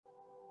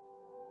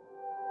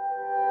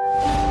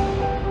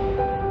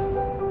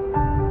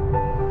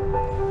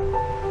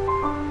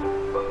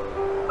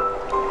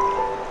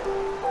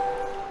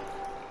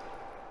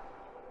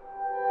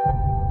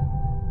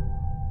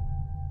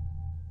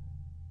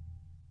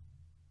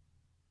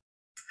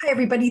Hi,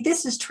 everybody.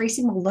 This is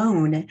Tracy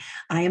Malone.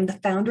 I am the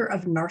founder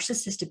of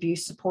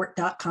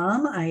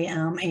NarcissistAbuseSupport.com. I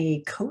am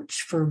a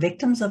coach for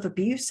victims of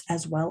abuse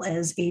as well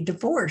as a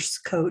divorce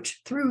coach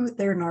through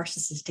their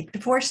narcissistic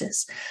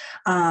divorces.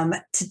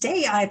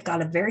 Today, I've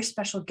got a very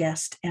special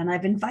guest, and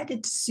I've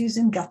invited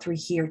Susan Guthrie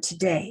here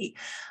today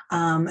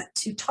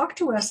to talk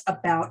to us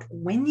about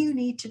when you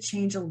need to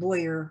change a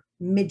lawyer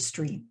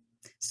midstream.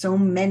 So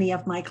many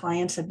of my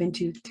clients have been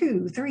to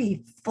 2,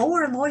 3,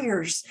 4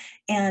 lawyers,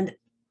 and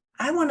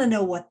I want to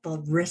know what the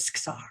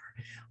risks are.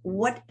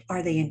 What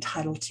are they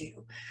entitled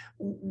to?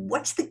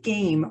 What's the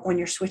game when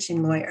you're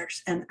switching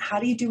lawyers, and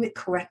how do you do it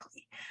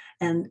correctly?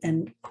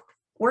 And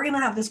we're going to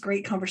have this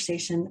great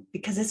conversation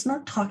because it's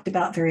not talked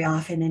about very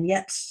often. And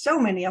yet so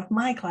many of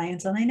my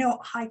clients, and I know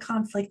high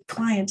conflict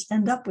clients,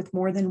 end up with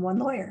more than one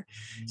lawyer.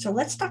 So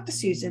let's talk to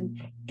Susan,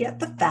 get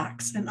the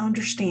facts, and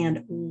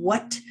understand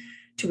what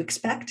to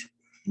expect,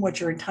 what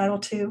you're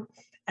entitled to,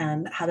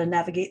 and how to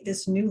navigate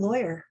this new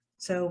lawyer.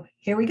 So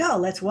here we go.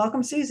 Let's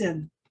welcome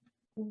Susan.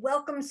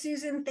 Welcome,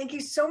 Susan. Thank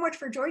you so much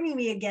for joining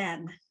me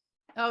again.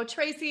 Oh,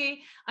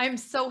 Tracy, I'm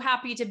so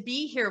happy to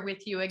be here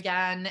with you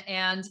again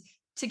and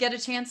to get a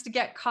chance to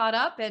get caught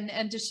up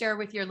and to share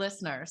with your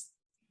listeners.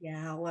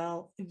 Yeah,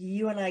 well,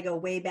 you and I go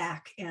way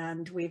back,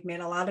 and we've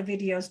made a lot of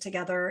videos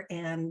together,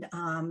 and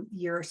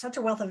you're such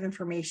a wealth of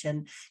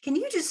information. Can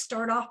you just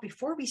start off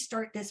before we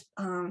start this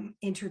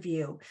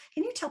interview?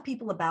 Can you tell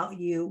people about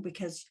you?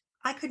 Because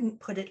I couldn't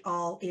put it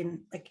all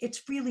in, like,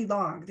 it's really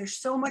long. There's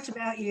so much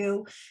about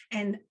you,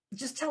 and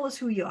just tell us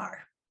who you are.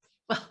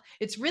 Well,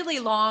 it's really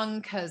long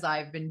because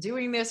I've been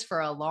doing this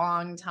for a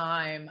long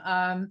time.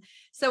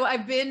 So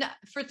I've been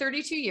for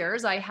 32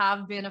 years, I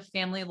have been a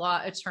family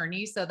law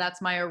attorney. So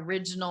that's my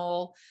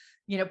original,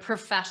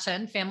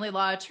 profession, family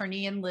law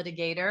attorney and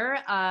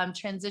litigator,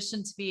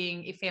 transitioned to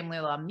being a family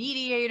law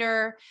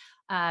mediator.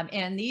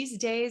 And these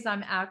days,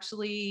 I'm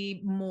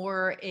actually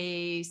more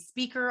a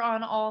speaker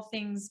on all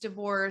things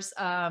divorce,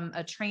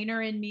 a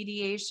trainer in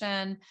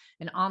mediation,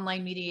 an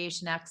online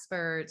mediation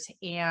expert.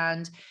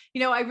 And,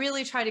 I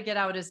really try to get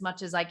out as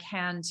much as I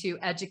can to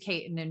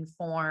educate and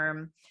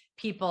inform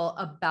people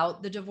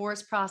about the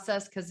divorce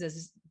process, because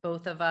as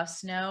both of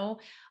us know,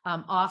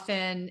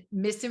 often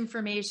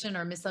misinformation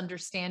or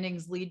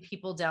misunderstandings lead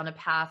people down a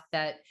path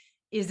that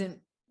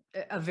isn't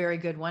a very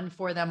good one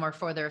for them or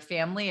for their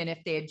family. And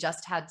if they had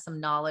just had some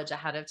knowledge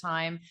ahead of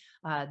time,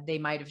 they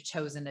might have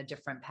chosen a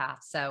different path.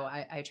 So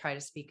I try to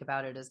speak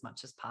about it as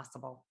much as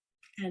possible.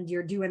 And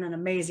you're doing an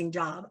amazing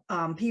job.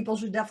 People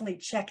should definitely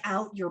check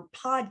out your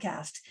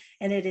podcast,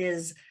 and it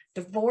is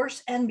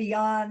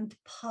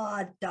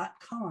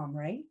divorceandbeyondpod.com,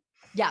 right?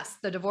 Yes,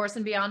 the Divorce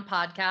and Beyond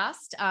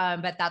podcast,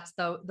 but that's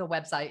the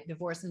website,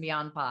 Divorce and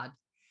Beyond Pod.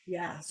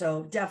 Yeah,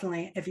 so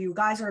definitely, if you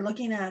guys are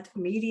looking at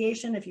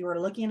mediation, if you are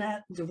looking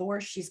at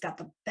divorce, she's got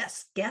the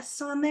best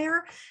guests on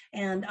there,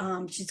 and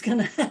she's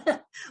gonna.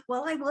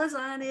 Well, I was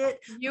on it.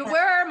 You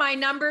were my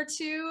number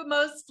 2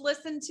 most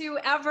listened to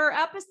ever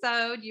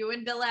episode, you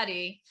and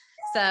Billetti.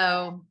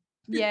 So,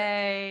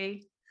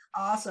 yay.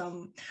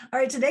 Awesome. All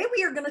right, today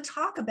we are going to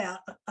talk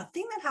about a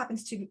thing that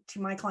happens to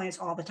my clients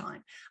all the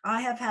time.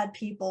 I have had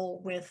people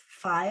with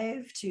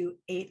 5 to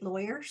 8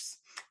 lawyers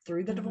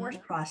through the divorce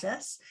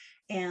process,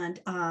 and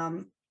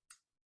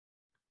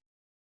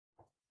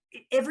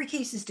every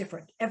case is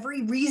different.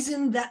 Every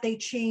reason that they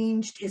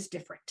changed is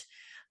different.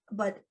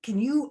 But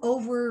can you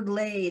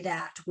overlay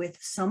that with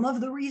some of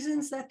the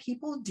reasons that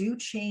people do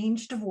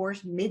change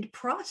divorce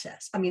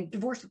mid-process? I mean,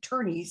 divorce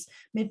attorneys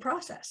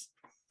mid-process.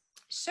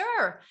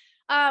 Sure.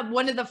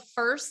 One of the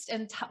first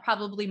and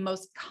probably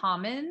most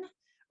common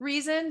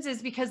reasons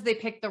is because they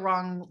picked the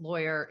wrong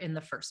lawyer in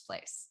the first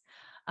place.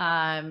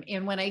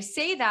 And when I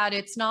say that,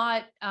 it's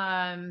not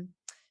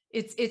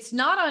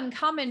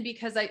uncommon,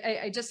 because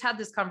I just had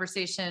this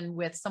conversation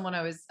with someone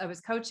I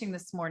was coaching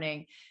this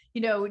morning.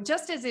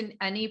 Just as in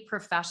any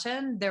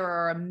profession, there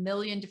are a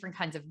million different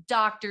kinds of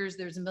doctors.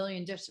 There's a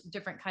million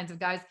different kinds of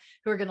guys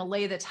who are going to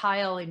lay the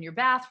tile in your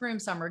bathroom.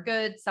 Some are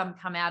good. Some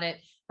come at it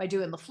by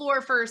doing the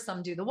floor first.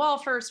 Some do the wall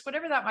first,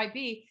 whatever that might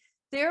be.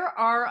 There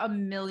are a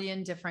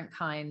million different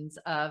kinds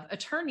of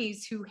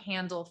attorneys who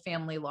handle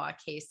family law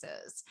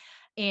cases.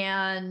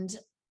 And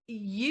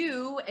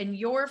you and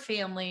your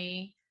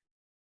family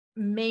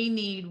may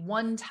need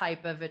one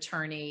type of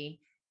attorney,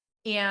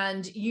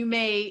 and you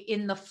may,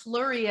 in the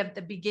flurry of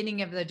the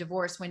beginning of the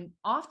divorce, when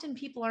often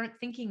people aren't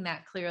thinking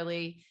that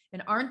clearly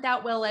and aren't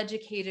that well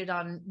educated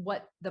on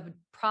what the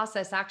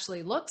process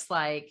actually looks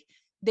like,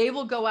 they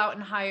will go out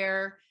and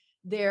hire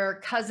their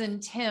cousin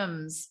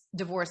Tim's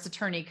divorce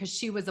attorney because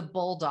she was a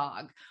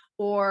bulldog,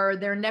 or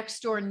their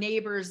next door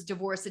neighbor's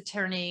divorce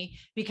attorney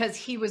because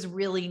he was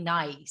really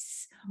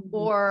nice,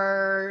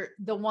 or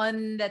the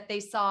one that they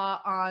saw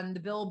on the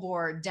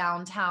billboard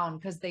downtown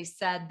because they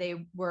said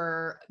they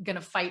were going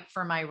to fight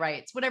for my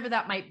rights, whatever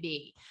that might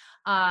be.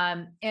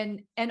 And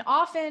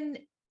often,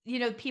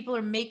 people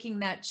are making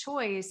that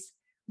choice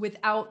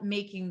without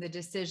making the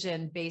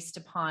decision based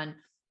upon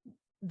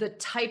the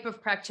type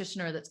of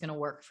practitioner that's going to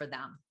work for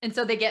them. And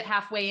so they get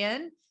halfway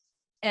in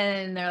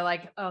and they're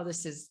like, oh,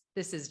 this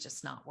is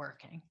just not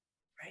working.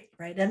 Right,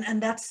 right.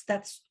 And that's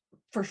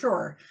for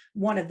sure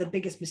one of the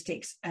biggest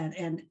mistakes.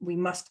 And we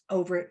must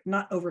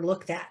not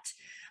overlook that.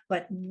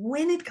 But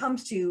when it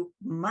comes to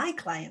my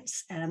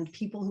clients and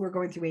people who are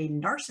going through a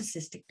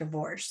narcissistic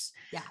divorce,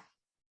 Yeah.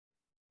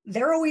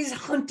 they're always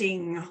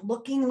hunting,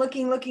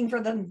 looking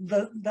for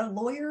the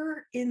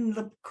lawyer in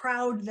the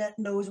crowd that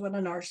knows what a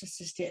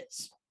narcissist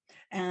is.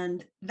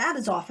 And that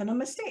is often a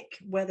mistake,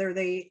 whether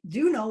they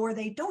do know or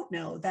they don't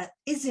know. That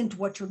isn't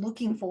what you're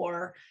looking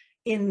for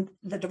in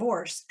the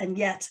divorce. And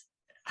yet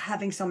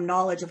having some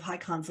knowledge of high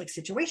conflict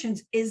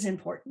situations is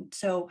important.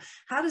 So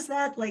how does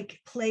that like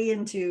play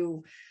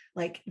into,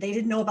 like, they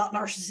didn't know about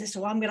narcissists,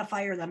 so I'm going to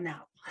fire them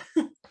now?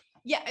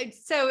 Yeah.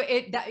 So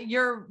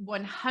you're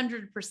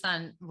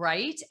 100%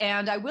 right.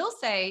 And I will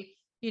say,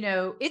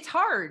 it's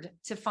hard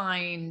to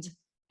find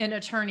an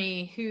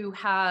attorney who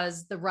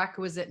has the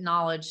requisite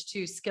knowledge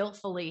to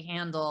skillfully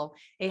handle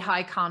a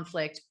high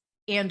conflict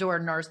and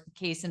or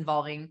case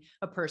involving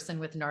a person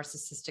with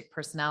narcissistic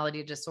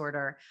personality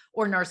disorder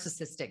or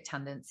narcissistic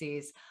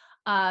tendencies.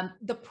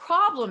 The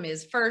problem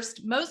is,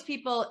 first, most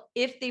people,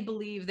 if they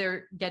believe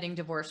they're getting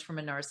divorced from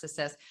a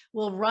narcissist,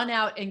 will run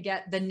out and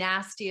get the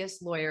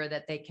nastiest lawyer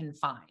that they can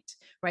find,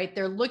 right?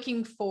 They're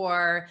looking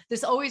for,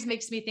 this always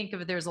makes me think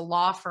of, there's a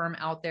law firm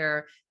out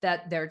there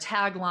that their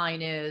tagline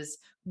is,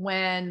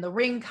 when the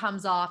ring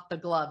comes off, the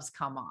gloves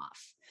come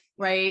off,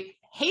 right?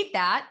 Hate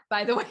that,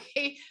 by the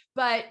way,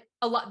 but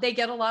they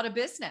get a lot of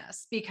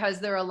business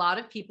because there are a lot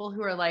of people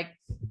who are like,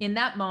 in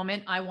that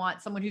moment, I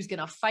want someone who's going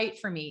to fight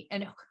for me.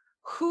 And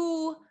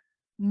who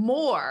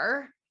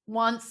more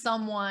wants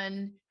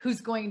someone who's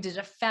going to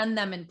defend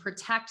them and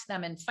protect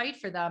them and fight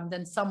for them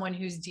than someone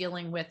who's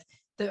dealing with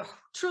the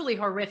truly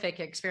horrific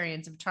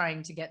experience of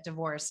trying to get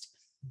divorced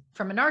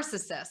from a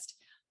narcissist?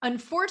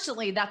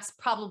 Unfortunately, that's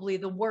probably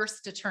the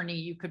worst attorney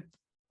you could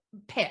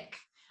pick,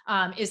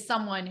 is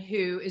someone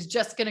who is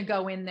just going to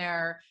go in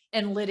there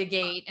and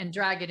litigate and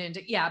drag it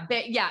into, yeah,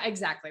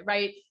 exactly,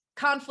 right?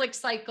 Conflict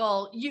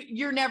cycle,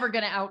 you're never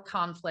going to out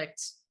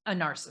conflict a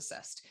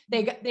narcissist.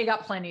 They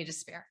got plenty to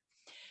spare.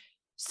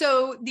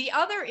 So the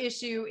other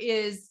issue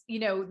is,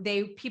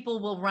 people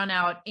will run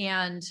out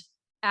and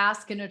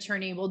ask an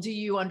attorney, well, do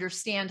you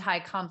understand high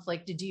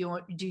conflict? Do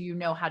you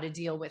know how to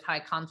deal with high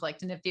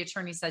conflict? And if the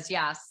attorney says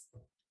yes,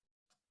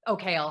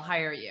 okay, I'll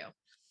hire you.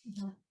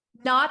 Mm-hmm.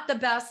 Not the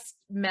best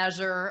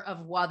measure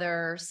of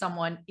whether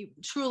someone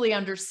truly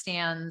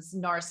understands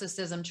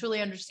narcissism, truly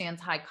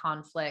understands high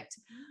conflict.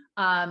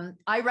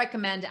 I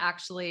recommend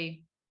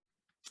actually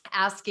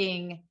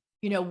asking,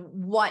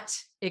 what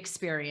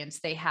experience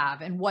they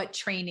have and what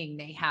training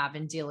they have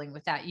in dealing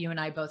with that. You and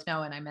I both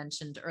know, and I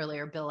mentioned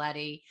earlier, Bill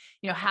Eddy,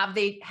 have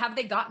they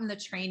gotten the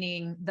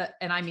training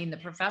and I mean the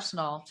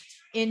professional,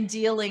 in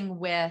dealing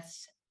with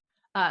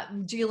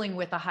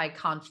a high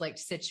conflict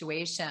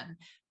situation.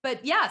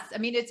 But yes, I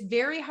mean, it's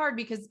very hard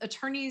because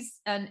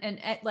attorneys and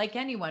like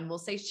anyone will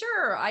say,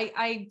 sure,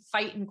 I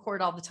fight in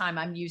court all the time,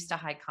 I'm used to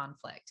high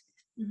conflict.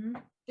 Mm-hmm.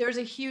 There's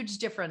a huge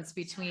difference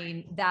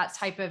between that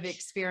type of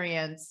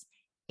experience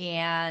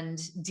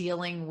and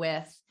dealing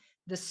with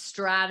the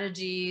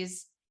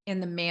strategies in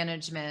the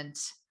management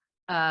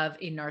of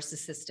a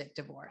narcissistic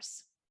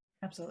divorce.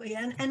 Absolutely.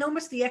 And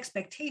almost the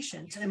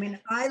expectations. I mean,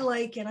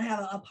 and I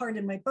have a part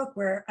in my book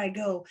where I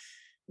go,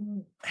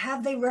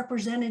 have they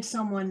represented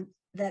someone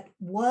that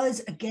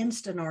was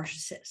against a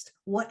narcissist?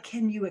 What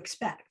can you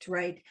expect,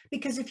 right?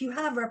 Because if you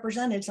have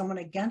represented someone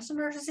against a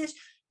narcissist,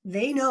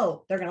 they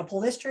know they're going to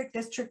pull this trick,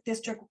 this trick,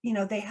 this trick.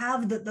 They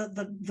have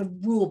the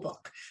rule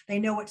book. They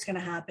know what's going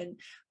to happen.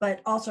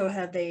 But also,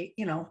 have they,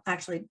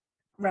 actually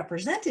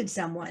represented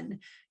someone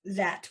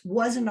that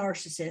was a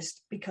narcissist,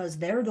 because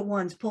they're the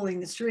ones pulling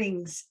the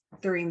strings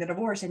during the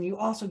divorce, and you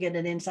also get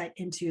an insight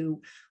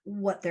into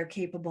what they're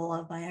capable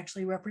of by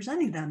actually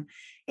representing them.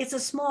 It's a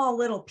small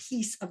little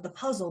piece of the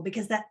puzzle,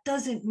 because that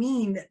doesn't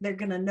mean that they're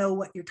going to know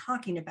what you're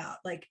talking about.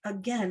 Like,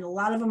 again, a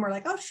lot of them are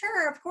like, oh,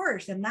 sure, of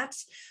course. And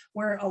that's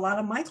where a lot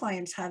of my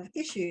clients have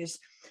issues.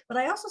 But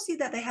I also see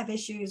that they have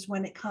issues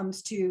when it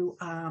comes to,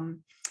 I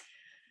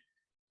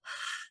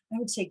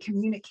would say,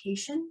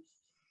 communication.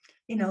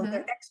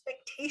 Their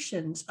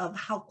expectations of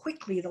how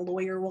quickly the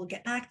lawyer will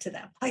get back to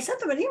them. I sent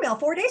them an email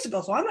 4 days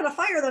ago, so I'm going to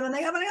fire them, and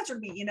they haven't answered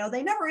me.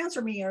 They never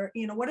answer me, or,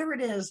 whatever it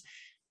is.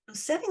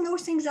 Setting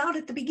those things out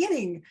at the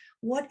beginning.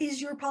 What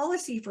is your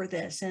policy for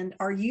this? And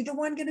are you the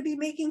one going to be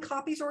making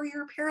copies, or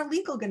your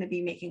paralegal going to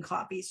be making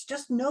copies?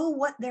 Just know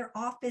what their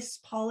office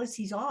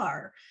policies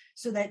are,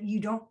 so that you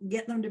don't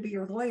get them to be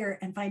your lawyer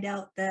and find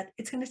out that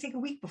it's going to take a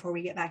week before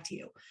we get back to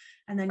you.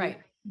 And then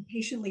you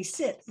patiently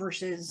sit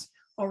versus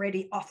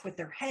already off with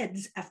their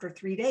heads after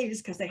 3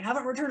 days because they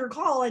haven't returned your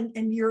call,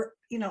 and you're,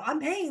 I'm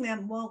paying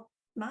them. Well,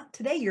 not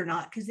today, you're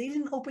not, because they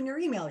didn't open your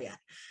email yet.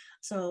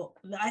 So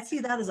I see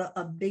that as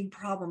a big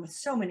problem with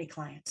so many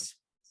clients.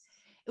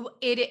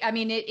 It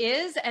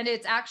is, and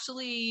it's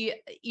actually,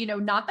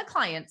 not the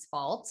client's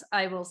fault.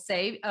 I will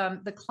say,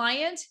 the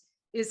client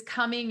is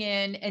coming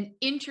in and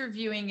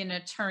interviewing an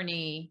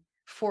attorney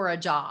for a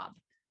job.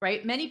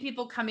 right? Many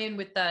people come in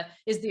with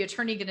is the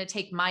attorney going to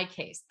take my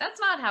case? That's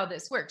not how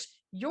this works.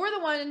 You're the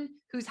one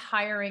who's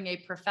hiring a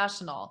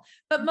professional.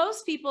 But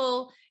most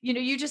people,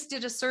 you just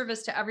did a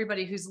service to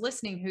everybody who's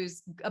listening,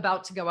 who's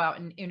about to go out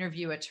and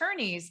interview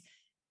attorneys.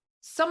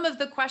 Some of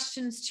the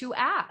questions to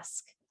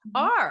ask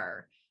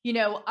are,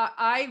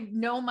 I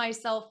know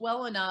myself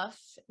well enough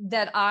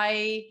that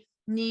I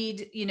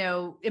need,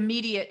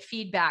 immediate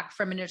feedback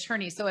from an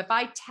attorney. So if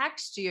I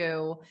text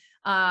you,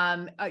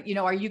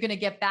 are you going to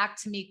get back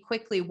to me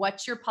quickly?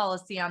 What's your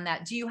policy on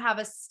that? Do you have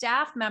a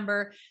staff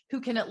member who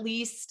can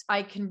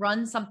I can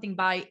run something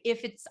by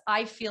if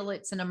I feel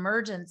it's an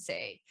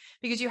emergency?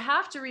 Because you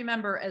have to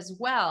remember as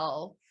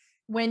well,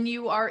 when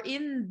you are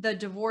in the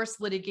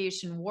divorce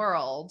litigation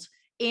world,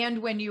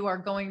 and when you are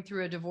going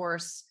through a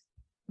divorce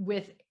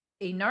with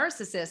a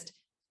narcissist,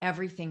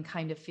 everything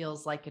kind of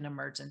feels like an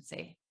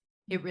emergency.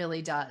 It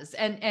really does.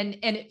 And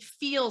it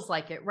feels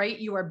like it, right?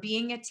 You are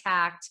being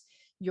attacked.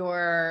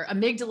 Your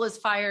amygdala is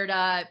fired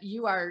up.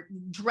 You are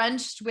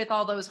drenched with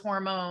all those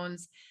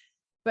hormones.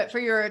 But for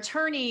your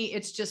attorney,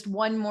 it's just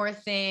one more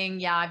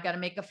thing. Yeah, I've got to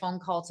make a phone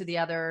call to the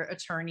other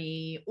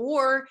attorney,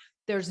 or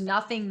there's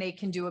nothing they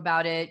can do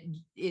about it.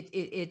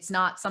 It's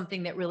not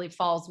something that really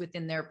falls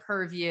within their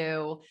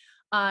purview.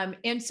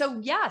 And so,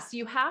 yes,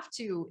 you have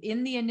to,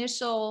 in the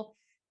initial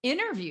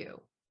interview,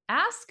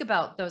 ask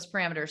about those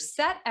parameters,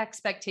 set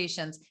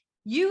expectations.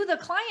 You, the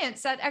client,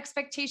 set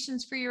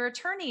expectations for your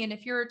attorney. And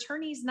if your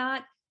attorney's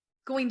not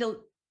going to,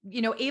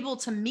 able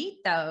to meet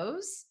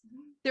those,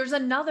 there's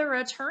another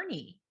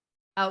attorney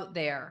out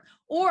there.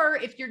 Or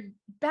if you're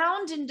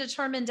bound and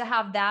determined to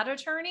have that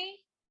attorney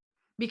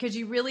because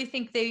you really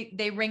think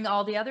they ring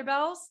all the other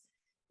bells,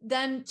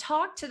 then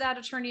talk to that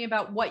attorney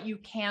about what you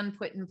can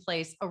put in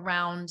place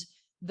around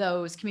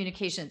those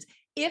communications.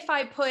 If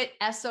I put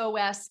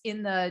SOS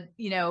in the,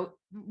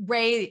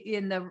 Ray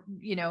in the,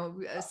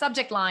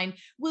 subject line,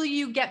 will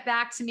you get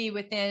back to me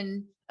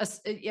within,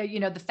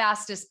 the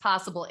fastest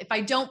possible? If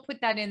I don't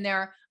put that in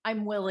there,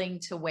 I'm willing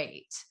to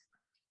wait.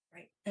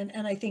 Right.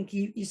 And I think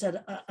you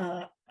said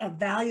a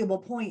valuable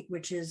point,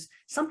 which is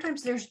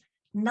sometimes there's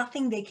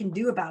nothing they can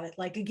do about it.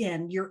 Like,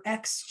 again, your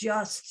ex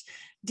just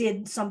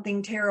did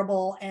something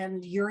terrible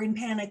and you're in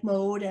panic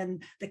mode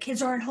and the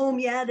kids aren't home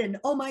yet. And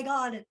oh my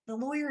God, the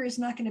lawyer is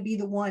not going to be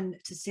the one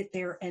to sit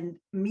there and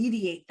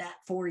mediate that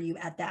for you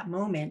at that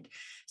moment.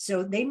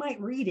 So they might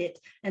read it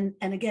and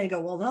again, go,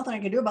 well, nothing I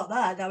can do about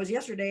that. That was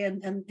yesterday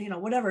and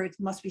whatever, it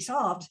must be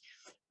solved.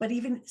 But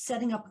even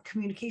setting up a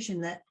communication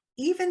that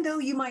even though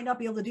you might not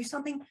be able to do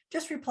something,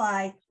 just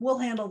reply, we'll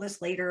handle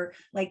this later.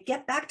 Like,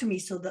 get back to me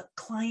so the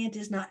client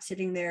is not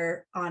sitting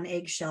there on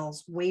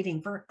eggshells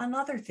waiting for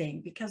another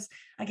thing. Because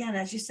again,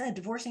 as you said,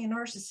 divorcing a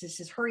narcissist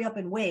is hurry up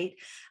and wait.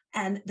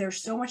 And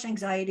there's so much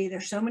anxiety.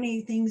 There's so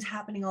many things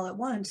happening all at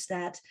once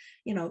that,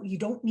 you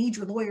don't need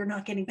your lawyer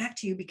not getting back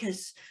to you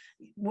because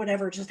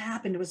whatever just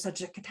happened was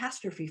such a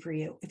catastrophe for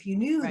you. If you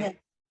knew that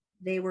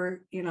they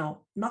were,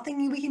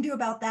 nothing we can do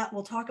about that,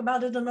 we'll talk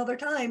about it another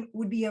time,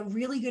 would be a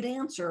really good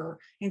answer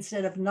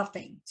instead of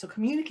nothing. So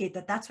communicate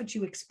that that's what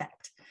you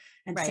expect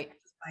and set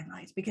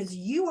guidelines because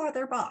you are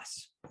their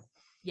boss.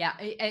 Yeah,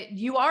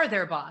 you are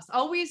their boss.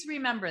 Always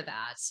remember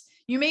that.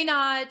 You may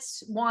not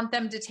want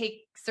them to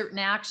take certain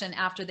action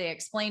after they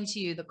explain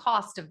to you the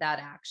cost of that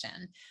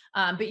action,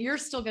 but you're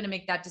still going to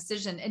make that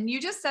decision. And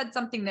you just said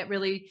something that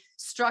really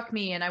struck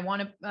me, and I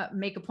want to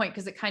make a point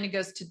because it kind of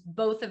goes to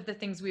both of the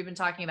things we've been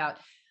talking about.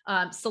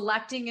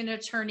 Selecting an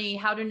attorney,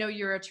 how to know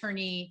your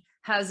attorney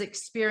has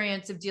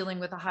experience of dealing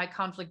with a high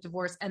conflict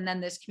divorce, and then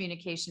this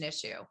communication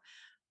issue.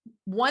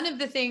 One of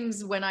the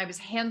things when I was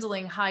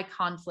handling high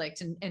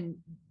conflict and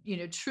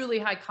truly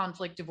high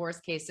conflict divorce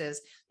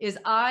cases is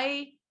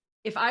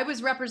if I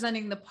was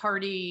representing the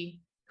party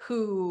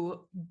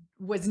who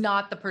was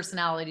not the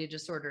personality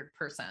disordered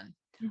person,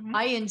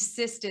 I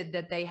insisted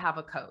that they have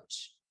a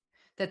coach,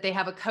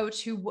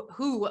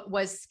 who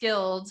was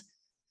skilled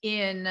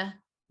in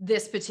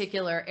this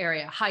particular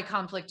area, high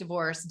conflict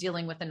divorce,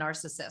 dealing with a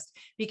narcissist,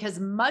 because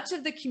much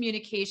of the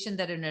communication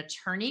that an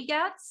attorney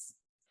gets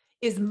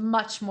is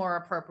much more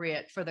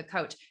appropriate for the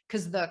coach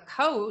because the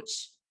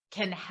coach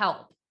can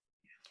help.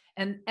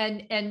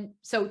 And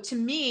so to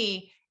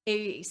me,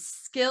 a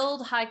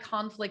skilled high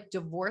conflict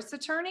divorce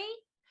attorney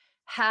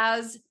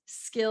has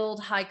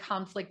skilled high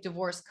conflict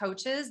divorce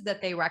coaches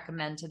that they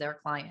recommend to their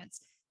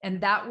clients.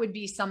 And that would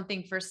be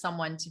something for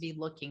someone to be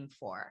looking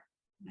for.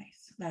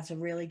 Nice. That's a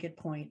really good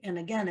point. And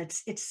again,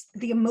 it's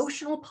the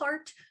emotional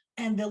part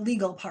and the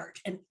legal part,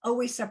 and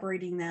always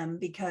separating them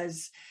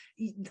because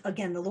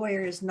again, the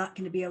lawyer is not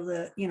going to be able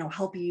to,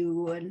 help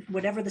you and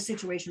whatever the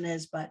situation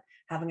is, but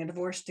having a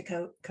divorce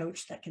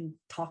coach that can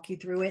talk you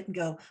through it and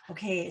go,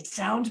 okay, it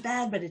sounds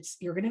bad, but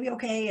you're going to be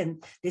okay.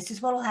 And this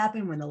is what will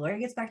happen when the lawyer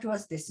gets back to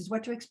us. This is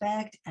what to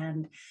expect.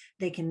 And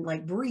they can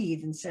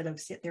breathe instead of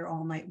sit there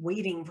all night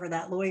waiting for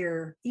that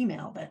lawyer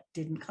email that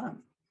didn't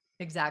come.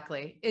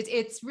 Exactly.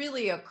 It's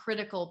really a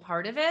critical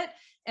part of it.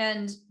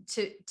 And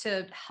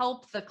to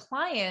help the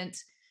client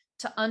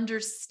to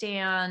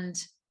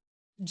understand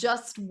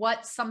just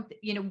what something,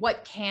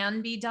 what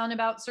can be done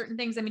about certain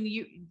things. I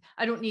mean,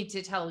 I don't need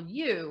to tell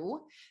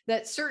you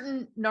that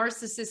certain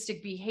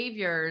narcissistic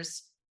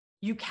behaviors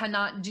you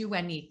cannot do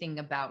anything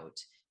about.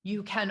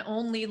 You can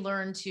only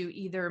learn to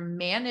either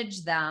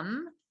manage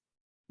them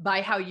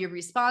by how you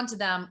respond to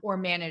them or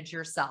manage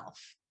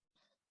yourself.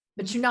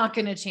 But you're not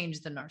going to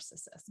change the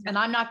narcissist. And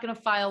I'm not going to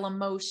file a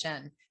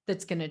motion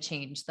that's going to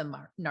change the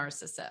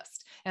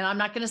narcissist. And I'm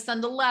not going to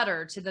send a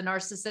letter to the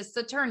narcissist's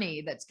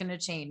attorney that's going to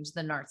change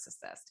the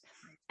narcissist.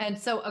 And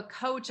so a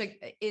coach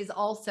is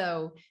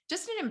also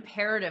just an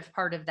imperative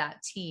part of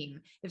that team.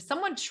 If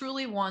someone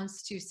truly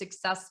wants to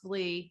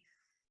successfully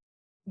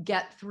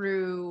get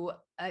through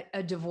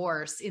a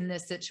divorce in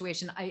this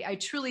situation, I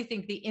truly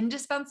think the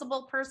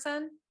indispensable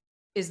person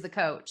is the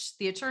coach.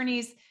 The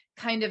attorney's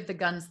kind of the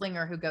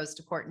gunslinger who goes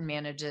to court and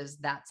manages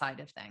that side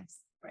of things.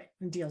 Right.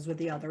 And deals with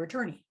the other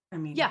attorney. I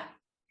mean, yeah.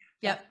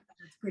 Yep.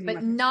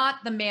 But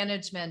not the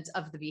management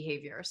of the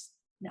behaviors.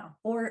 No,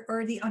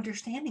 or the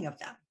understanding of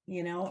them,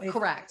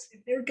 Correct.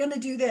 If they're going to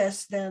do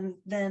this, then,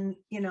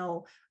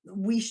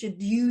 we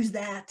should use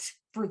that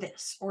for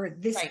this or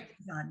this, right.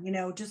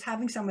 Done, just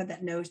having someone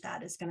that knows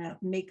that is going to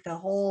make the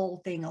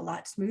whole thing a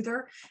lot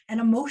smoother and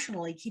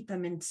emotionally keep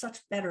them in such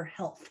better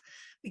health,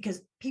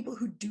 because people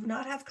who do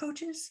not have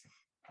coaches,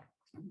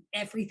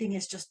 everything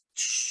is just,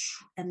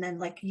 and then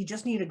like, you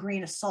just need a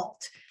grain of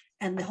salt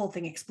and the whole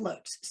thing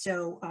explodes.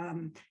 So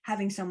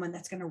having someone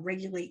that's going to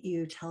regulate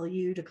you, tell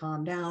you to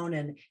calm down,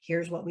 and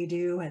here's what we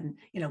do, and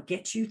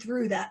get you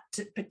through that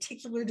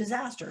particular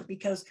disaster,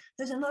 because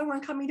there's another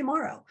one coming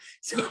tomorrow.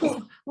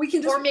 So we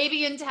can just, or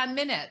maybe in 10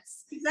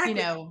 minutes.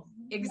 Exactly.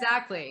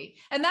 Exactly.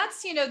 And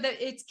that's, that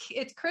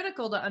it's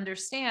critical to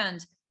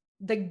understand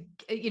I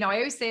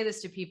always say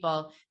this to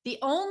people, the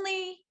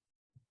only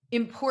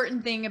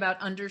important thing about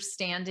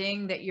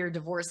understanding that you're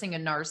divorcing a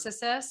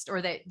narcissist,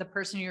 or that the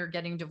person you're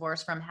getting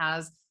divorced from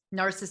has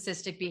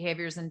narcissistic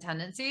behaviors and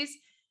tendencies,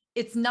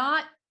 it's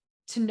not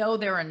to know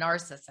they're a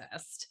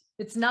narcissist.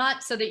 It's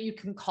not so that you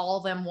can call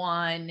them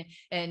one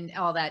and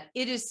all that.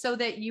 It is so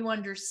that you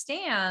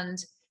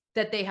understand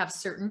that they have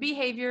certain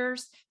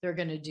behaviors they're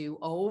going to do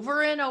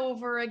over and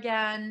over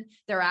again.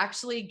 They're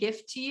actually a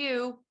gift to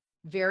you,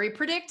 very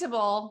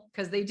predictable,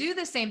 because they do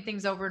the same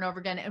things over and over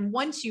again. And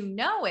once you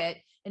know it,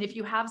 and if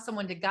you have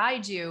someone to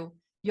guide you,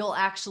 you'll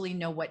actually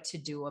know what to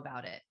do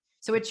about it.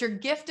 So it's your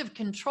gift of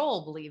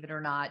control, believe it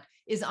or not,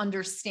 is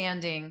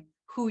understanding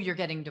who you're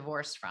getting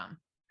divorced from.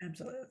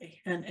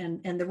 Absolutely.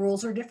 And the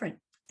rules are different.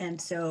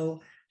 And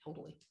so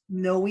totally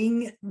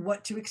knowing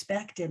what to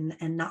expect and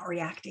not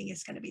reacting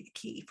is going to be the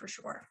key for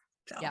sure.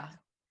 So, yeah.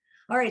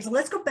 All right. So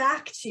let's go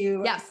back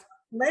to, yes.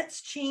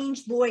 Let's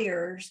change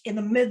lawyers in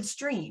the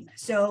midstream.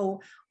 So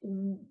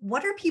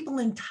what are people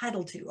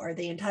entitled to? Are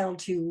they entitled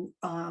to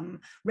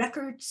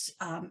records?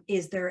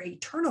 Is there a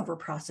turnover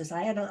process?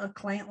 I had a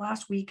client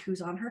last week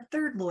who's on her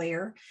third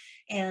lawyer,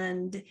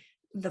 and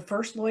the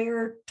first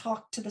lawyer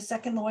talked to the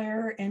second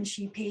lawyer and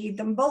she paid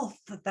them both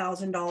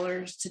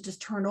 $1,000 to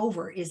just turn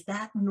over. Is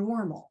that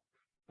normal?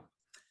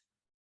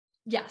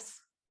 Yes.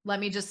 Let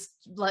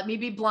me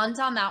be blunt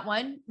on that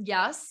one.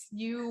 Yes,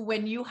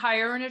 when you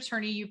hire an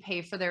attorney, you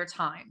pay for their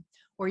time,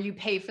 or you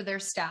pay for their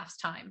staff's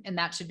time, and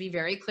that should be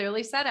very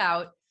clearly set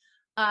out.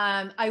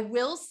 I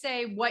will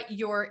say what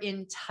you're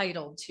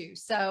entitled to.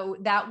 So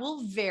that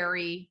will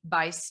vary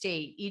by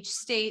state. Each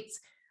state's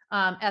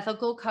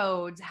ethical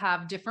codes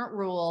have different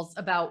rules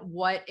about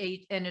what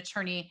an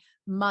attorney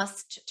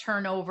must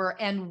turn over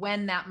and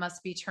when that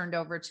must be turned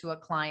over to a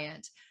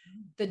client.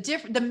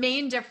 The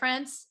main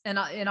difference, and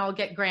I'll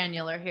get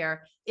granular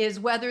here, is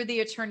whether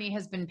the attorney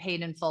has been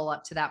paid in full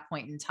up to that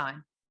point in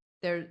time.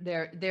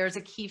 There's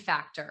a key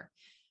factor.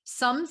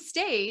 Some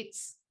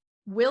states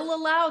will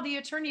allow the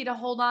attorney to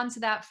hold on to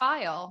that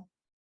file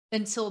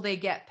until they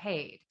get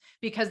paid,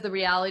 because the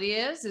reality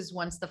is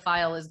once the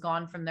file is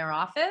gone from their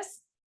office,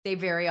 they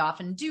very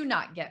often do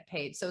not get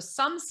paid. So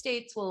some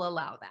states will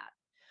allow that.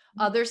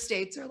 Other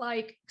states are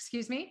like,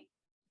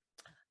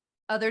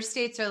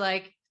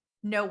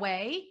 no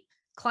way.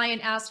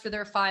 Client asked for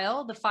their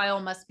file. The file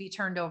must be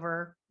turned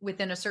over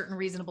within a certain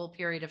reasonable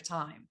period of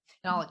time.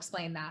 And I'll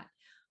explain that.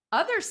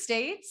 Other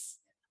states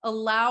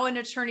allow an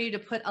attorney to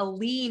put a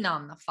lien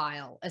on the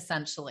file,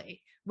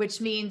 essentially, which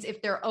means if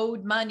they're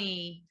owed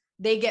money,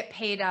 they get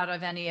paid out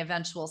of any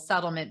eventual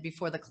settlement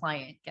before the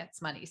client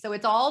gets money. So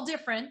it's all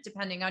different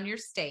depending on your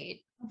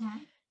state. Mm-hmm.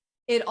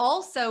 It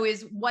also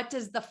is, what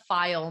does the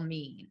file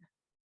mean,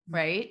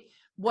 right?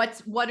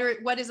 What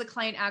is a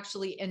client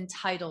actually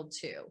entitled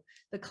to?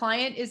 The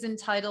client is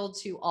entitled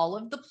to all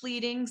of the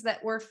pleadings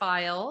that were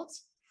filed,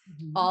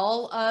 mm-hmm.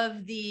 all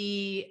of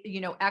the,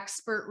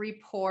 expert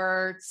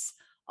reports,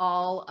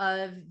 all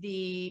of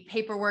the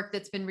paperwork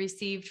that's been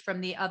received from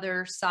the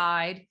other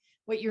side.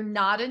 What you're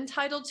not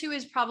entitled to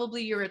is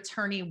probably your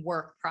attorney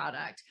work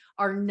product,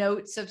 our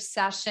notes of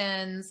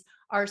sessions,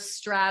 our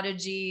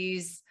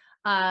strategies,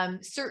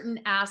 certain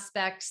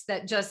aspects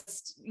that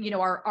just,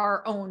 are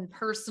our own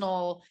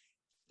personal,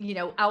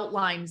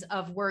 outlines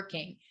of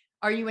working.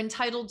 Are you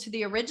entitled to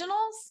the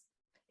originals?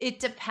 It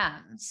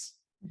depends.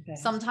 Okay.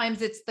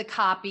 Sometimes it's the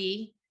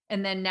copy,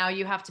 and then now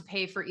you have to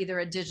pay for either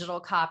a digital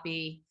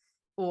copy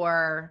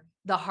or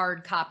the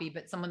hard copy,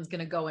 but someone's going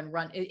to go and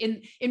run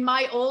in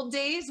my old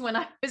days when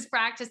I was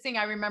practicing.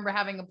 I remember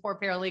having a poor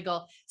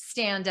paralegal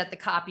stand at the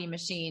copy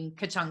machine,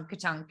 ka-chung,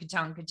 ka-chung,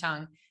 ka-chung,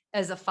 ka-chung,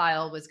 as a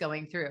file was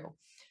going through.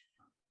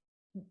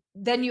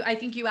 Then I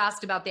think you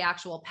asked about the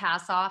actual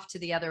pass off to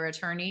the other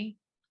attorney.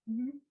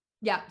 Mhm.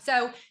 Yeah.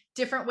 So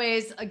different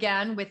ways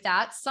again with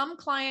that. Some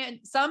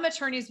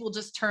attorneys will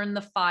just turn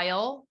the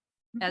file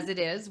as it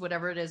is,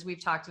 whatever it is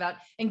we've talked about,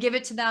 and give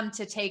it to them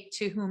to take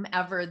to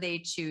whomever they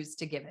choose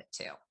to give it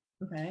to.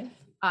 Okay.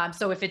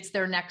 So if it's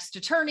their next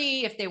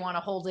attorney, if they want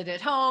to hold it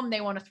at home,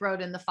 they want to throw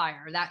it in the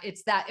fire,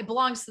 it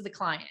belongs to the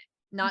client,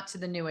 not to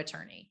the new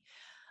attorney.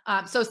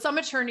 So some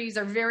attorneys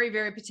are very,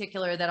 very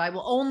particular that I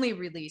will only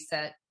release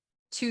it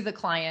to the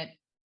client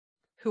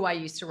who I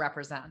used to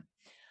represent.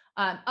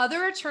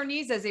 Other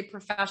attorneys, as a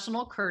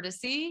professional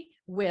courtesy,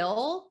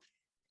 will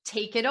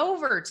take it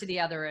over to the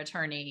other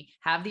attorney,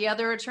 have the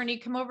other attorney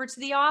come over to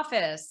the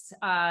office,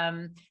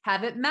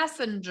 have it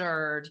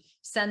messengered,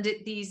 send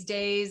it these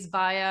days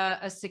via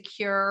a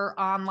secure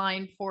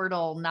online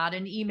portal, not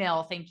an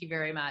email. Thank you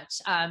very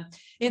much.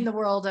 In the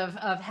world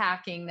of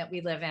hacking that we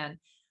live in.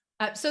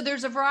 So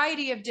there's a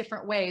variety of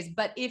different ways,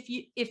 but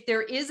if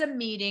there is a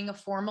meeting, a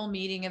formal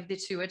meeting of the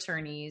two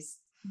attorneys,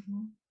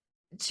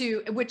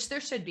 to which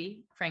there should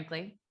be,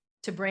 frankly,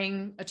 to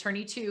bring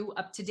attorney 2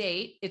 up to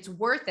date, it's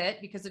worth it,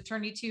 because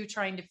attorney 2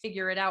 trying to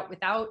figure it out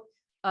without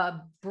a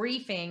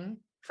briefing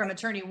from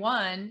attorney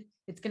 1,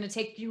 it's going to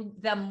take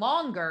them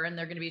longer, and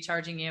they're going to be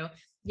charging you.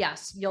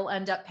 Yes, you'll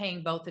end up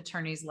paying both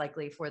attorneys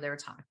likely for their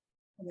time.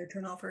 Their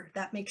turnover.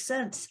 That makes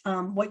sense.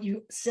 What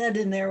you said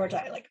in there, which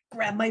I like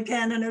grabbed my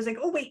pen and I was like,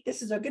 oh wait,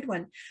 this is a good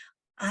one.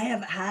 I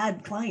have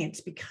had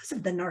clients, because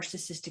of the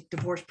narcissistic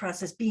divorce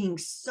process being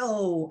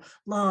so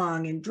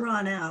long and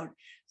drawn out,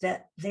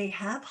 that they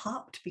have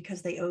hopped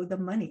because they owe the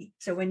money.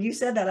 So when you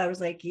said that, I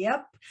was like,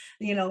 yep,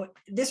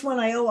 this one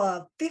I owe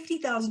a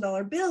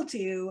 $50,000 bill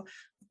to,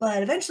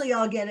 but eventually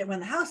I'll get it when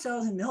the house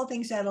sells and the whole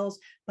thing settles,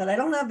 but I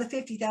don't have the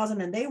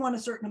 50,000 and they want a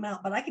certain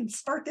amount, but I can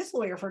start this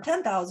lawyer for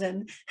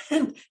 10,000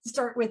 and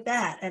start with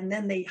that. And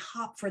then they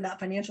hop for that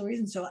financial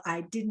reason. So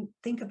I didn't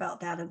think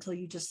about that until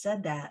you just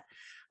said that.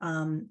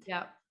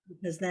 Yeah.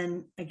 Because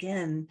then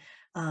again,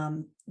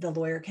 the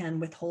lawyer can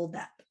withhold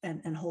that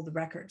and hold the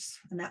records,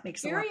 and that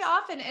makes very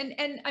often.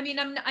 And I mean,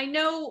 I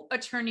know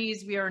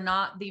attorneys, we are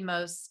not the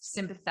most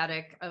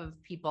sympathetic of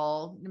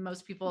people.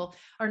 Most people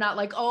are not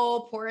like,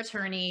 oh, poor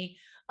attorney.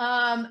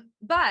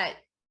 But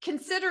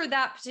consider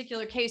that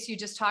particular case you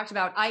just talked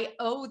about. I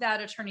owe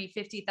that attorney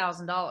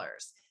 $50,000.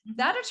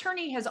 That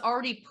attorney has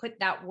already put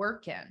that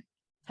work in,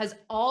 has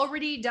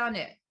already done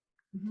it.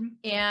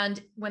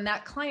 And when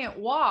that client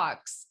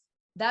walks,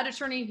 that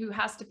attorney who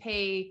has to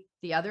pay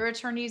the other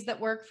attorneys that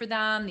work for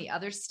them, the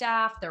other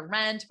staff, their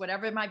rent,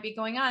 whatever might be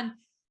going on,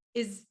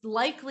 is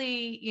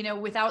likely,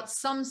 without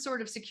some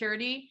sort of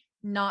security,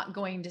 not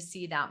going to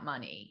see that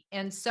money.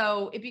 And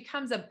so it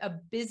becomes a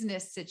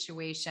business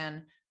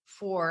situation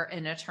for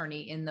an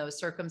attorney in those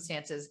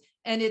circumstances.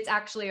 And it's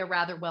actually a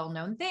rather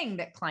well-known thing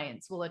that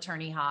clients will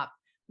attorney hop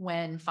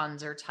when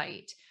funds are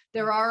tight.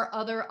 There are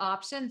other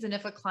options. And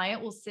if a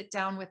client will sit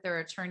down with their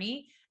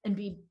attorney and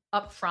be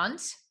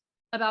upfront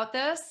about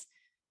this,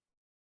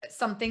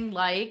 something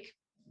like,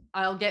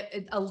 I'll get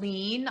a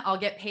lien, I'll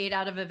get paid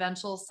out of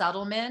eventual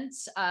settlement.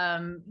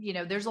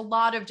 There's a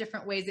lot of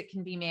different ways it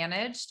can be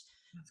managed.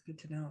 That's good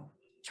to know.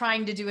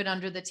 Trying to do it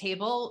under the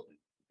table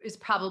is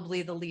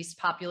probably the least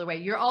popular way.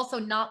 You're also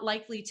not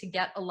likely to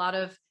get a lot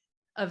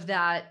of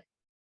that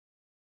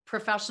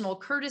professional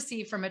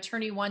courtesy from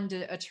attorney 1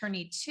 to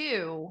attorney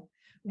 2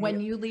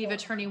 when you leave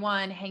attorney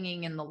 1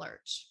 hanging in the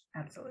lurch.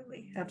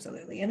 Absolutely.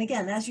 Absolutely. And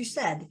again, as you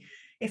said,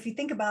 if you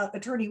think about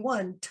attorney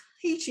 1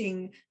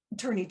 teaching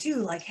attorney 2,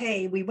 like,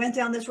 hey, we went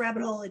down this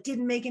rabbit hole, it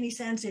didn't make any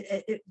sense.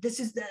 This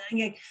is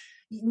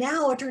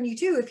now attorney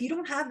 2, if you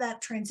don't have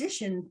that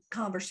transition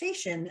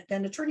conversation,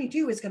 then attorney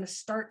 2 is going to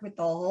start with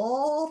the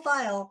whole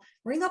file,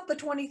 ring up the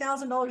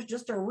 $20,000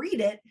 just to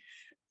read it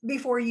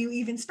before you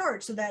even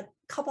start. So that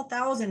couple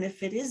thousand,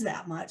 if it is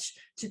that much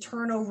to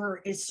turn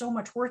over, is so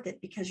much worth it,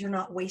 because you're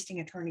not wasting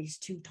attorneys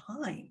 2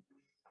 time.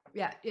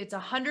 Yeah, it's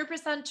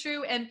 100%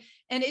 true. And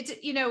it's,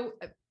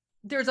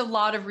 there's a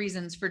lot of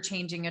reasons for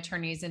changing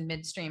attorneys in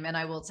midstream. And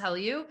I will tell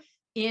you,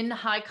 in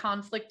high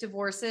conflict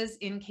divorces,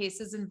 in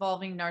cases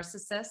involving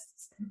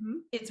narcissists,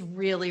 it's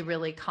really,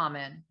 really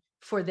common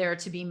for there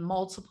to be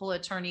multiple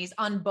attorneys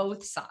on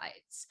both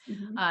sides.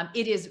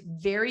 It is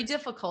very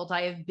difficult.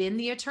 I have been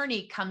the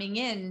attorney coming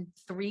in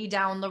 3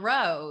 down the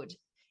road.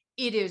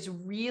 It is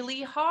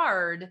really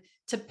hard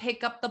to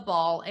pick up the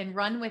ball and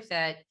run with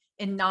it,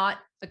 and not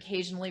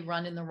occasionally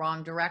run in the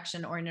wrong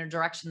direction or in a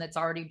direction that's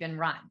already been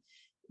run.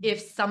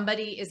 If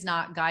somebody is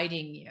not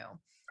guiding you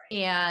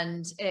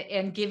and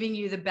giving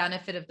you the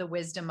benefit of the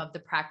wisdom of the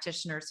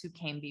practitioners who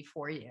came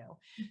before you.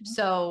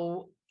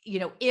 So,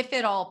 if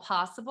at all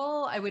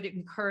possible, I would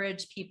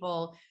encourage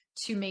people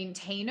to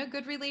maintain a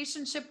good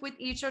relationship with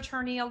each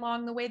attorney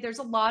along the way. There's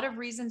a lot of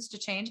reasons to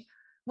change.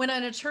 when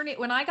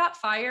I got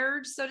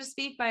fired, so to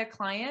speak, by a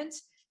client,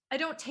 I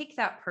don't take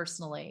that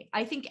personally.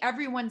 I think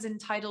everyone's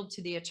entitled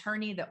to the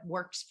attorney that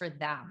works for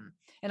them.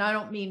 And I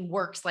don't mean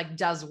works like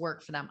does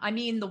work for them. I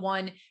mean the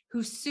one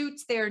who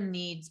suits their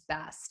needs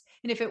best.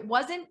 And if it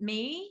wasn't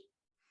me,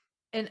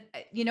 and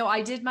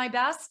I did my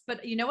best,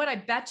 but you know what? I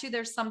bet you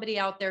there's somebody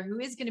out there who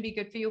is going to be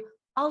good for you.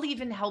 I'll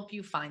even help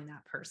you find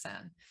that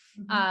person.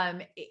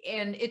 And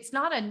it's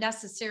not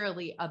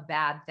necessarily a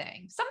bad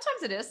thing.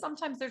 Sometimes it is.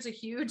 Sometimes there's a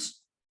huge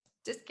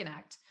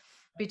disconnect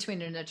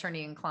between an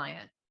attorney and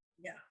client.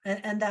 Yeah,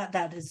 and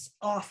that is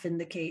often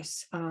the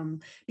case,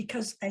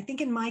 because I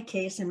think in my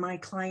case, in my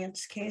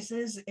clients'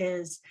 cases,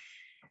 is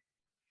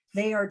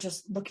they are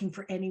just looking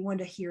for anyone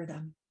to hear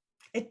them.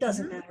 It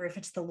doesn't matter if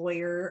it's the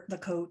lawyer, the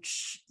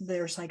coach,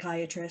 their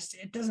psychiatrist,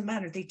 it doesn't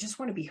matter. They just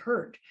want to be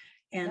heard.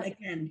 And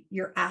again,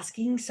 you're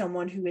asking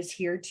someone who is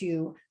here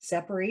to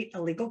separate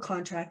a legal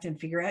contract and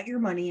figure out your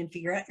money and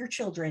figure out your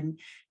children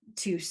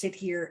to sit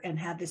here and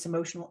have this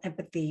emotional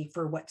empathy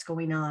for what's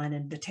going on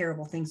and the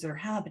terrible things that are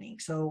happening.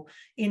 So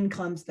in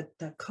comes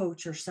the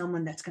coach or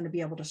someone that's going to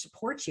be able to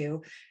support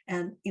you.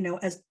 And,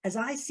 as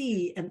I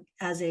see, and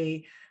as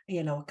a,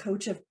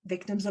 coach of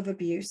victims of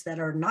abuse that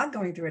are not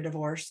going through a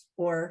divorce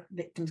or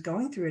victims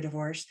going through a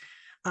divorce,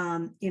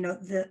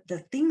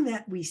 the thing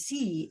that we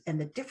see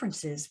and the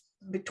differences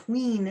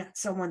between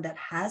someone that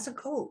has a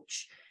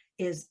coach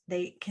is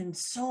they can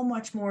so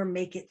much more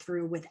make it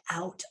through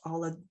without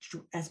all of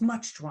as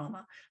much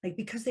drama, like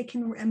because they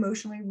can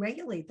emotionally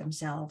regulate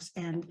themselves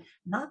and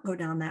not go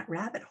down that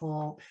rabbit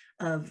hole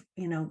of,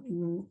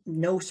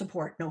 no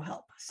support, no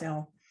help.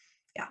 So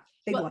yeah,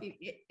 big one.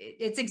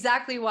 It's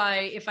exactly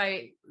why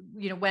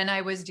when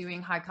I was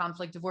doing high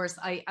conflict divorce,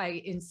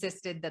 I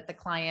insisted that the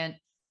client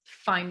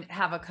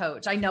have a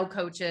coach. I know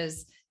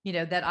coaches,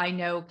 that I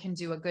know can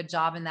do a good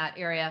job in that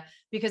area,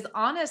 because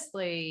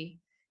honestly,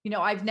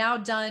 I've now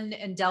done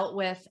and dealt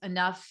with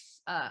enough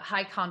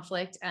high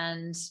conflict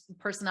and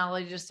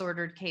personality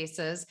disordered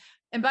cases.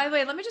 And by the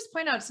way, let me just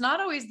point out, it's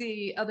not always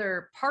the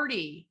other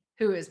party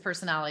who is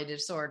personality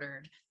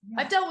disordered.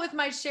 Yeah. I've dealt with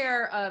my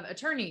share of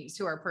attorneys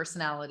who are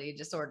personality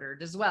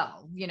disordered as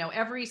well.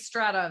 Every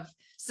strata of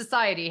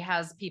society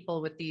has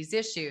people with these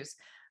issues,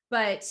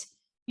 but,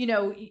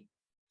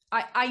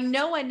 I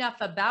know enough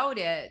about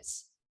it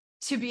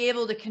to be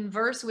able to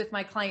converse with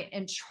my client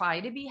and try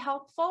to be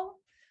helpful.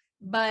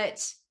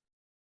 But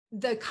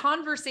the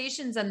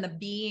conversations and the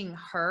being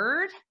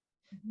heard,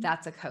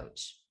 that's a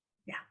coach.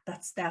 Yeah,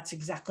 that's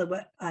exactly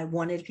what I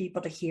wanted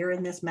people to hear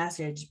in this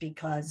message,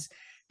 because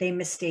they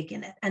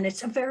mistaken it. And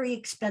it's a very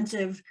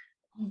expensive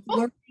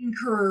learning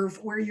curve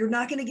where you're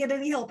not going to get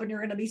any help and you're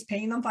going to be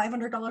paying them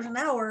 $500 an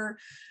hour.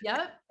 Yeah.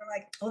 They're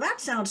like, well,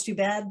 that sounds too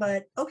bad,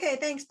 but okay,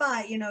 thanks,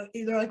 bye.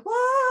 They're like,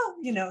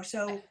 whoa,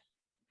 so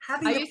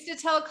I used to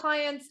tell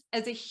clients,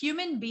 as a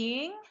human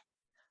being,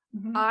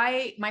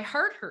 my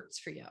heart hurts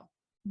for you.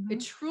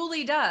 It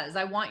truly does.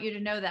 I want you to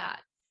know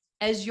that.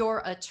 As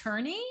your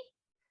attorney,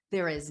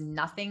 there is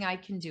nothing I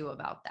can do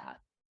about that.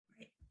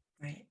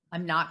 Right.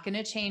 I'm not going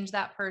to change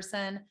that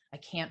person. I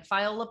can't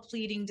file a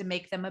pleading to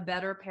make them a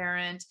better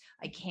parent.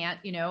 I can't,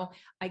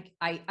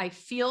 I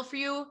feel for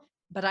you,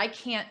 but I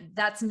can't,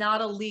 that's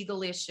not a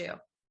legal issue.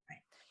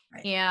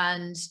 Right.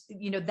 And,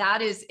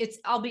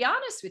 I'll be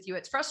honest with you,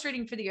 it's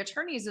frustrating for the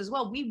attorneys as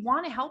well. We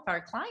want to help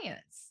our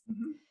clients.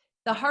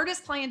 The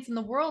hardest clients in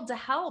the world to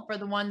help are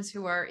the ones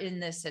who are in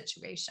this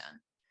situation.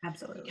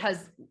 Absolutely.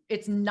 Because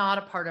it's not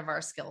a part of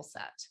our skill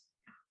set.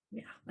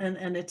 Yeah.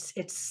 And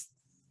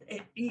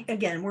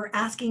again, we're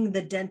asking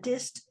the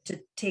dentist to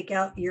take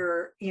out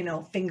your,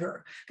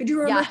 finger. Could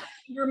you remember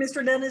your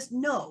Mr. Dentist?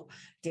 No,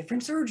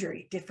 different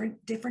surgery,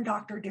 different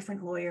doctor,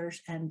 different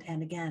lawyers. And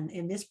again,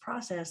 in this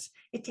process,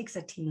 it takes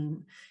a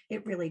team.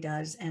 It really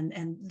does.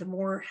 And the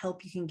more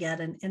help you can get,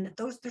 and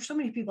there's so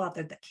many people out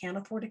there that can't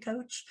afford a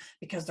coach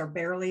because they're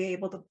barely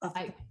able to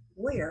afford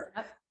a lawyer.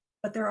 Yep.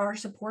 But there are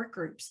support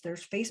groups,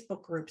 there's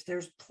Facebook groups,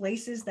 there's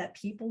places that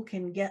people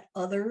can get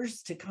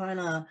others to kind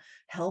of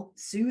help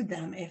soothe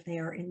them if they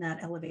are in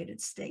that elevated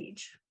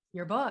stage.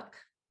 Your book,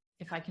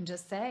 if I can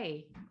just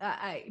say,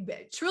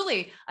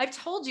 I've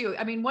told you,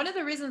 one of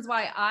the reasons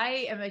why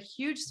I am a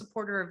huge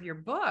supporter of your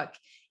book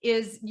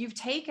is you've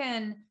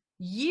taken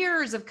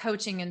years of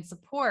coaching and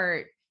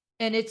support,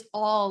 and it's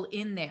all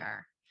in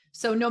there.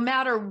 So no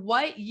matter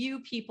what you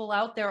people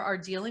out there are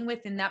dealing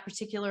with in that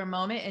particular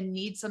moment and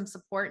need some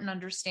support and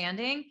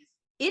understanding,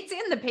 it's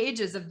in the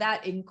pages of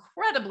that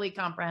incredibly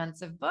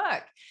comprehensive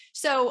book.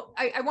 So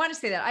I want to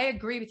say that I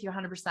agree with you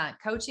 100%.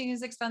 Coaching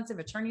is expensive.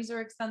 Attorneys are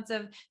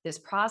expensive. This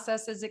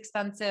process is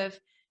expensive,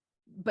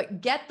 but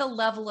get the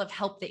level of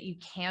help that you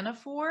can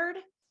afford,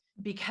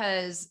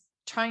 because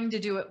trying to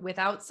do it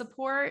without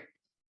support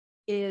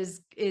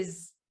is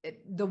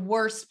the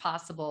worst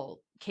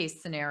possible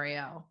case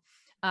scenario.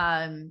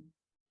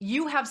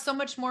 You have so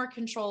much more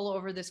control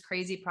over this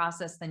crazy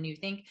process than you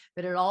think,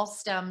 but it all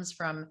stems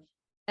from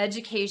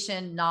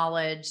education,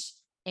 knowledge,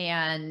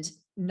 and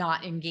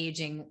not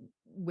engaging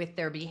with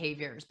their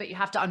behaviors. But you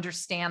have to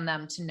understand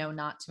them to know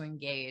not to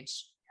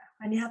engage.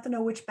 And you have to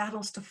know which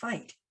battles to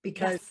fight.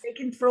 because Yes. they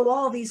can throw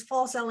all these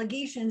false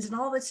allegations and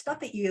all this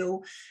stuff at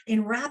you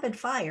in rapid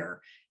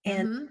fire.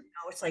 And Hmm.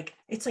 it's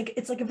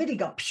like a video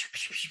go.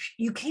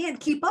 You can't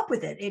keep up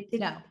with it. It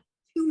No.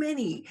 too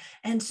many.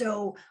 And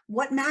so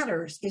what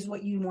matters is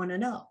what you want to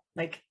know.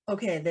 Like,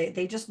 okay,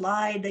 they just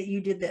lied that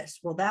you did this.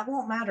 Well, that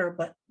won't matter,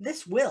 but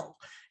this will.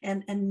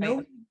 And Right.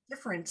 no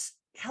difference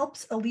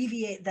helps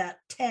alleviate that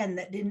 10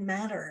 that didn't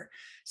matter,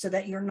 so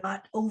that you're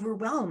not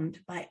overwhelmed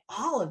by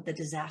all of the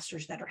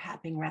disasters that are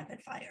happening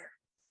rapid fire.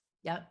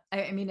 Yeah.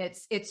 I mean,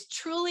 it's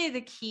truly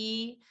the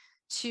key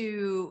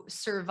to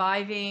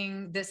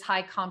surviving this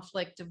high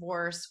conflict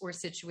divorce or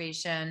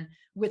situation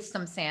with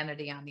some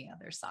sanity on the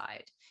other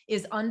side,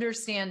 is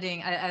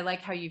understanding, I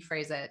like how you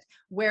phrase it,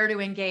 where to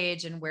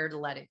engage and where to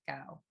let it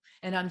go.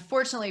 And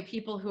unfortunately,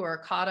 people who are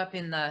caught up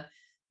in the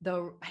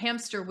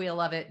hamster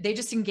wheel of it, they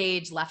just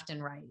engage left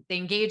and right. They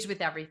engage with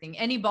everything.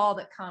 Any ball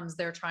that comes,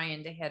 they're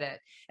trying to hit it.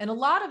 And a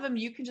lot of them,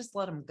 you can just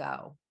let them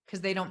go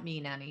because they don't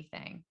mean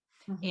anything.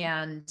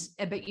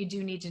 Mhm. But you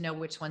do need to know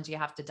which ones you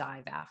have to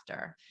dive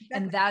after.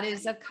 And Exactly. that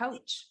is a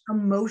coach.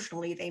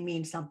 Emotionally, they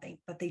mean something,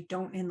 but they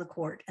don't in the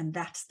court. And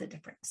that's the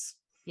difference.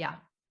 Yeah.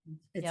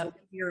 It's Yep.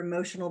 your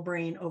emotional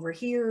brain over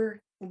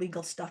here,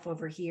 legal stuff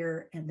over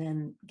here, and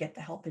then get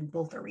the help in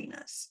both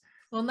arenas.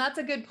 Well, and that's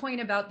a good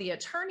point about the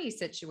attorney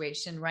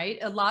situation, right?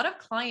 A lot of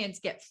clients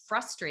get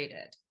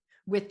frustrated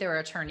with their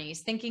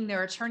attorneys, thinking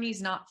their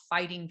attorney's not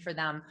fighting for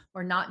them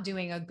or not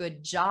doing a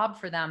good job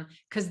for them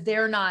because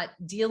they're not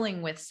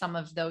dealing with some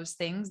of those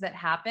things that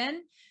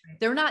happen. Right.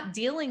 They're not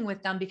dealing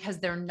with them because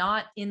they're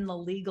not in the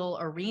legal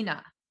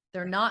arena.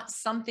 They're not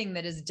something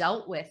that is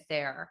dealt with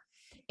there.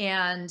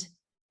 And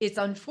it's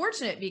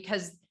unfortunate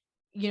because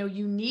you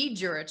need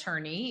your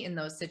attorney in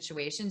those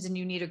situations and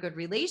you need a good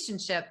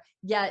relationship,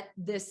 yet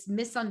this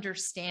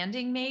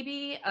misunderstanding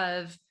maybe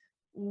of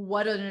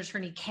what an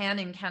attorney can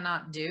and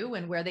cannot do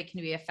and where they can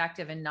be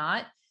effective and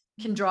not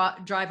can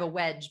drive a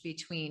wedge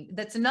between.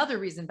 That's another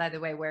reason, by the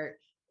way,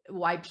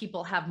 why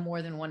people have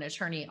more than one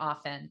attorney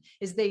often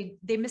is they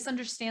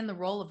misunderstand the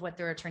role of what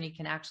their attorney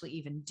can actually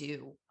even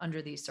do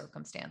under these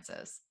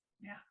circumstances.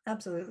 Yeah,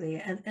 absolutely.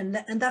 And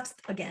that's,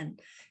 again,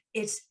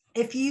 it's,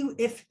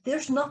 if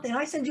there's nothing,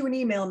 I send you an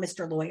email,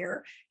 Mr.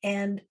 Lawyer,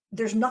 and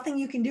there's nothing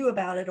you can do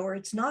about it, or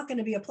it's not going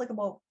to be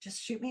applicable,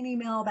 just shoot me an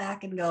email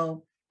back and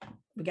go,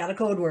 we got a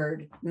code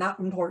word, not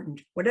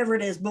important, whatever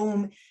it is,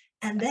 boom.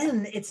 And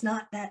then it's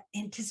not that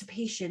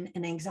anticipation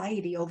and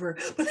anxiety over,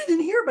 but I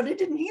didn't hear, but I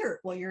didn't hear.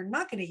 Well, you're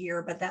not going to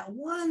hear, but that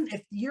one,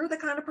 if you're the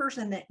kind of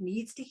person that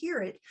needs to hear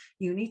it,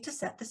 you need to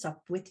set this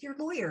up with your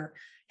lawyer.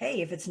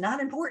 Hey, if it's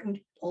not important,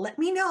 let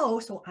me know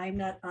so I'm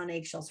not on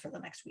eggshells for the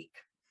next week.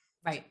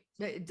 Right.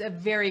 It's a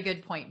very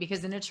good point,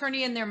 because an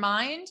attorney in their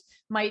mind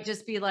might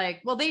just be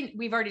like, well,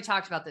 we've already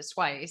talked about this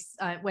twice.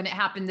 When it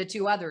happened the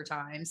two other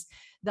times,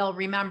 they'll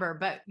remember.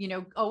 But,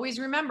 always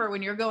remember,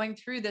 when you're going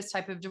through this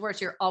type of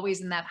divorce, you're always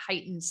in that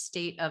heightened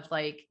state of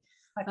like,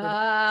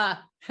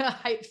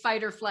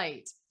 fight or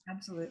flight.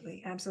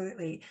 Absolutely.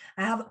 Absolutely.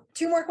 I have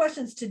two more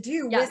questions to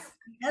do Yes. with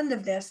the end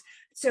of this.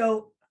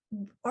 So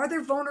are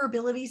there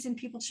vulnerabilities in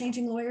people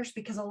changing lawyers?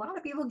 Because a lot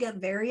of people get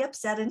very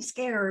upset and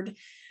scared.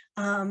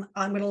 I'm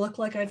going to look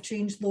like I've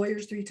changed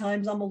lawyers 3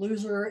 times. I'm a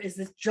loser. Is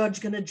this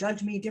judge going to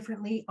judge me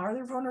differently? Are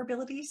there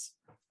vulnerabilities?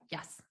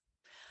 Yes.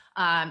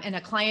 And a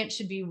client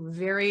should be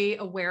very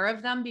aware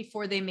of them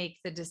before they make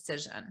the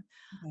decision.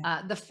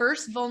 Okay. The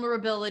first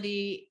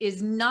vulnerability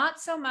is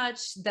not so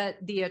much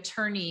that the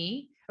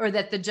attorney or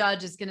that the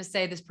judge is going to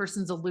say this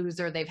person's a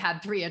loser, they've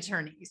had 3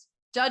 attorneys.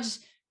 Judge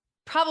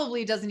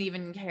probably doesn't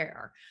even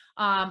care.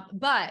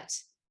 But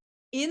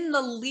in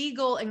the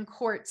legal and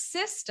court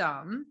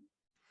system,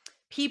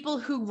 people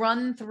who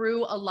run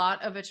through a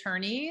lot of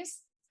attorneys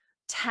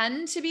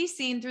tend to be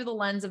seen through the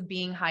lens of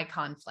being high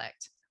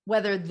conflict,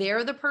 whether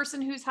they're the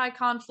person who's high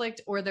conflict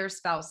or their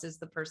spouse is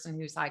the person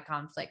who's high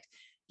conflict.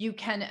 You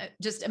can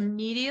just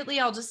immediately,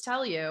 I'll just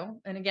tell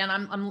you, and again,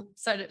 I'm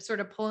sort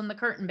of pulling the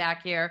curtain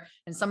back here,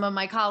 and some of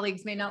my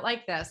colleagues may not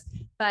like this,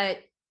 but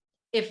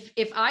if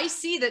I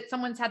see that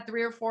someone's had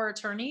 3 or 4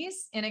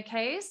 attorneys in a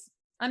case,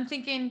 I'm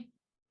thinking,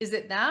 is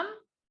it them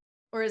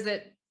or is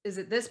it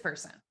this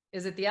person?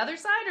 Is it the other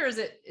side, or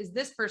is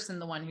this person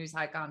the one who's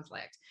high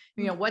conflict?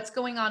 What's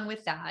going on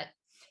with that?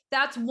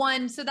 That's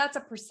one. So that's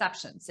a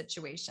perception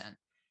situation.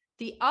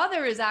 The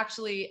other is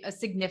actually a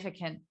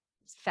significant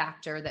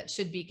factor that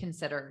should be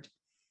considered.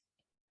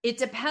 It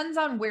depends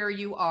on where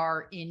you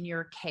are in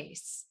your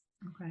case.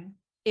 Okay.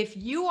 If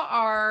you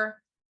are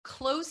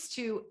close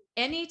to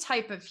any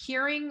type of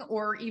hearing,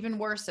 or even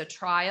worse, a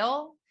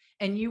trial,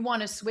 and you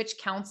want to switch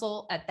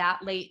counsel at that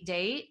late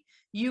date,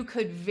 you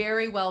could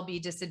very well be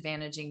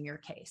disadvantaging your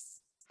case,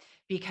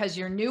 because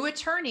your new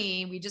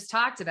attorney, we just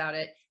talked about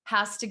it,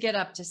 has to get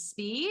up to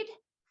speed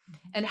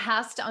and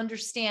has to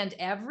understand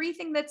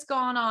everything that's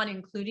gone on,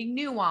 including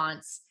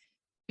nuance,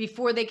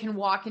 before they can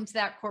walk into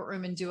that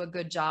courtroom and do a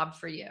good job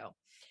for you.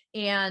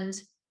 And,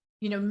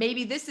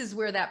 maybe this is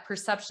where that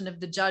perception of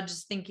the judge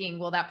is thinking,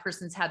 well, that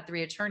person's had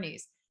 3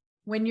 attorneys.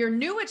 When your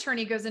new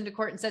attorney goes into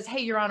court and says,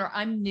 hey, Your Honor,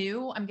 I'm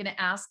new. I'm going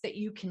to ask that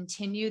you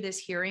continue this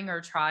hearing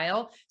or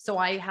trial so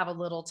I have a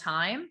little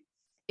time.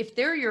 If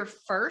they're your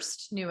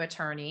first new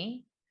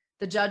attorney,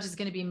 the judge is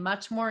going to be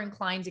much more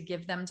inclined to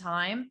give them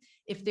time.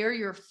 If they're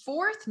your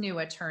fourth new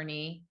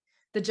attorney,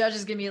 the judge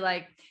is going to be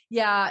like,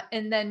 yeah,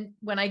 and then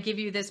when I give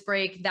you this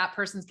break, that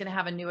person's going to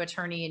have a new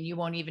attorney and you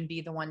won't even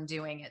be the one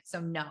doing it. So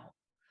no,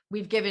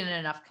 we've given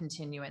enough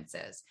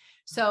continuances.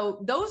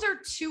 So those are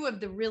two of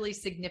the really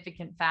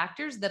significant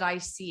factors that I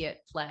see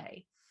at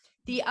play.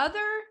 The other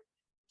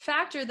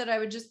factor that I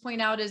would just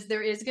point out is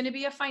there is going to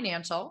be a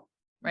financial,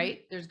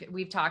 right?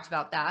 We've talked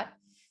about that.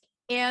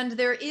 And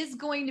there is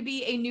going to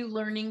be a new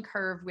learning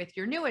curve with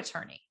your new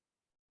attorney.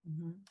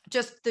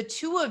 Just the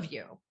two of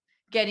you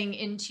getting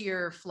into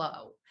your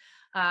flow.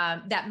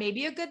 That may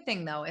be a good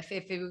thing though. If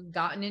you've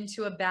gotten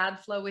into a bad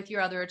flow with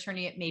your other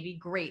attorney, it may be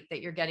great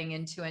that you're getting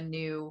into a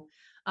new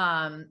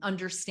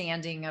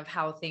understanding of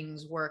how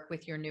things work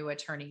with your new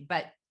attorney,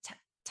 but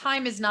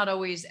time is not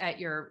always at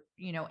your,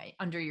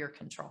 under your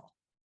control.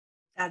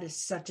 That is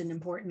such an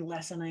important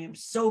lesson. I am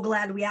so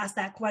glad we asked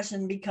that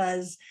question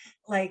because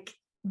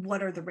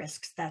what are the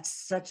risks? That's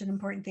such an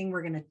important thing.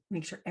 We're going to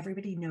make sure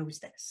everybody knows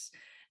this.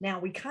 Now,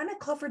 we kind of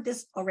covered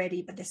this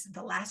already, but this is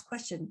the last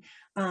question.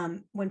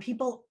 When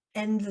people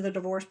end the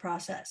divorce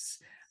process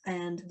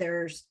and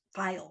there's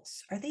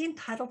files, are they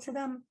entitled to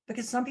them?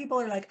 Because some people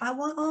are like, I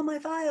want all my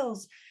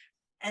files.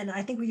 And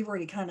I think we've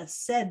already kind of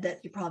said that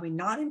you're probably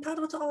not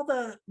entitled to all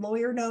the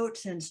lawyer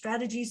notes and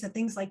strategies and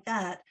things like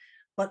that.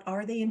 But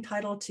are they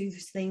entitled to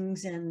these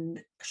things,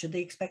 and should they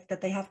expect that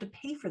they have to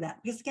pay for that?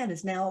 Because again,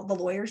 it's now the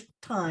lawyer's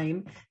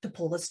time to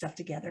pull this stuff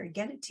together and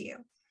get it to you.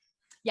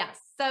 Yes.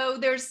 So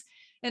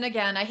and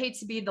again, I hate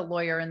to be the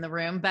lawyer in the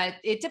room, but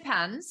it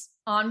depends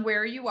on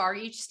where you are.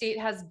 Each state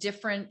has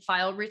different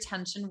file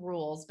retention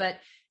rules, but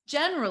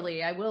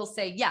generally I will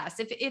say, yes,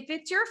 if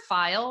it's your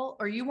file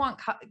or you want,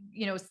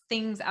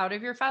 things out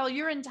of your file,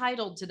 you're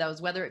entitled to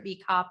those, whether it be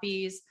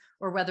copies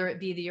or whether it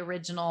be the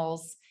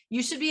originals.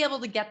 You should be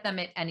able to get them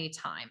at any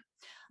time.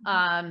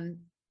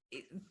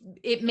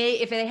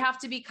 If they have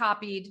to be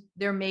copied,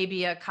 there may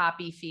be a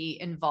copy fee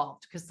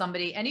involved because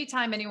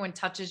anytime anyone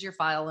touches your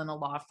file in a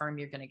law firm,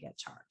 you're going to get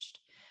charged.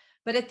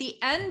 But at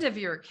the end of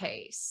your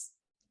case,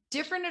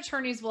 different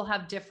attorneys will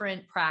have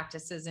different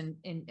practices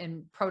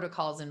and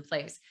protocols in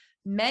place.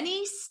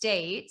 Many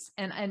states,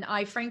 and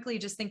I frankly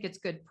just think it's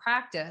good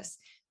practice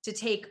to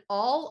take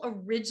all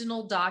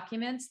original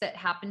documents that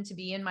happen to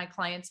be in my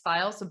client's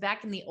file. So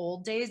back in the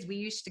old days, we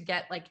used to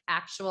get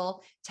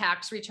actual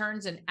tax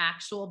returns and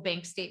actual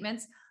bank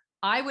statements.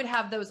 I would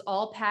have those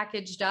all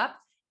packaged up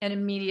and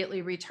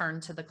immediately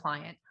returned to the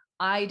client.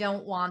 I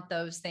don't want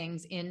those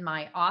things in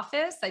my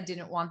office. I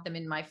didn't want them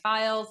in my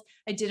files.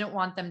 I didn't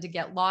want them to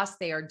get lost.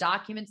 They are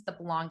documents that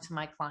belong to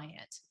my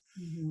client.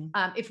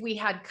 If we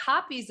had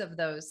copies of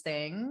those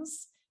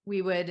things,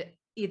 we would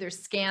either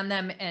scan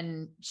them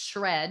and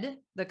shred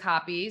the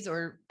copies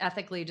or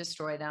ethically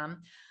destroy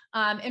them.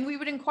 And we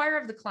would inquire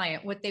of the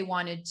client what they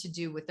wanted to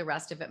do with the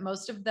rest of it.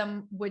 Most of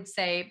them would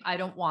say, I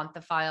don't want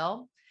the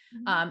file.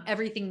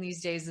 Everything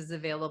these days is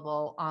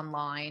available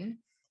online.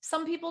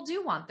 Some people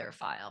do want their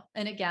file.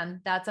 And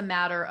again, that's a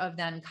matter of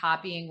then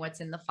copying what's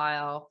in the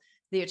file.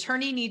 The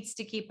attorney needs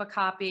to keep a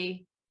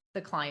copy.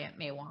 The client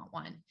may want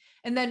one.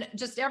 And then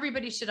just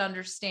everybody should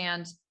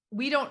understand,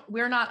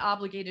 we're not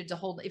obligated to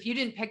hold, if you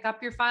didn't pick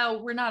up your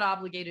file, we're not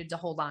obligated to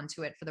hold on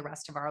to it for the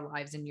rest of our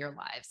lives and your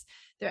lives.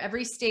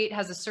 Every state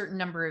has a certain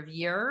number of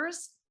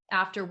years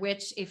after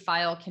which a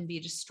file can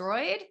be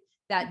destroyed.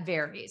 That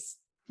varies.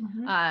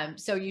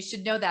 So you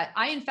should know that.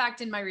 I, in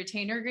fact, in my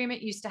retainer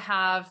agreement used to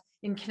have,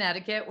 in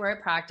Connecticut where I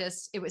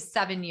practiced, it was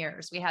 7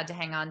 years. We had to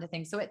hang on to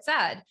things. So it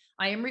said,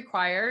 I am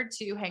required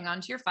to hang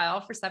on to your file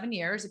for 7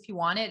 years. If you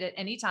want it at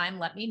any time,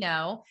 let me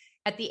know.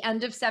 At the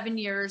end of 7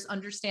 years,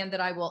 understand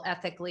that I will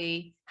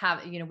ethically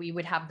have, we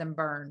would have them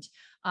burned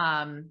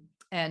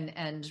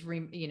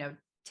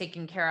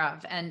taken care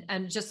of,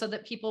 and just so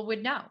that people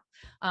would know.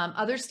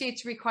 Other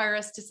states require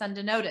us to send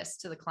a notice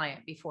to the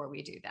client before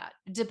we do that.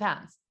 It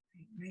depends.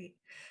 Right.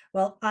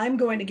 Well, I'm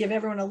going to give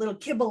everyone a little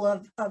kibble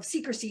of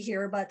secrecy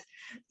here, but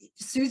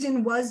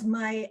Susan was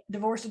my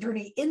divorce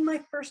attorney in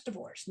my first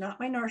divorce, not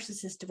my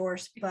narcissist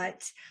divorce,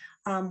 but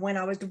when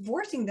I was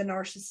divorcing the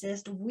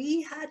narcissist,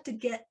 we had to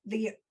get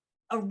the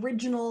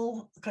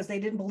original, because they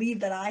didn't believe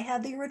that I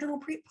had the original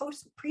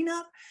post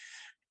prenup.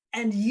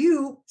 And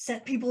you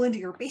sent people into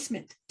your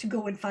basement to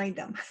go and find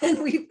them.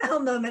 And we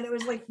found them, and it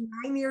was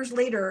 9 years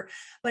later.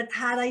 But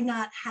had I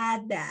not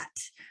had that,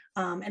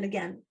 and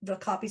again, the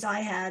copies I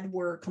had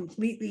were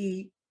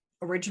completely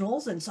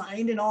originals and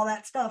signed and all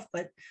that stuff,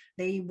 but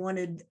they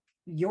wanted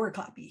your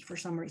copy for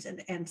some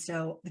reason. And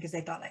so, because they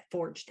thought I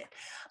forged it.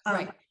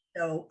 Right.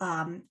 So,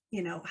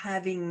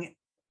 having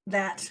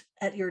that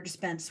at your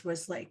dispense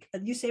was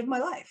you saved my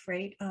life,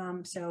 right?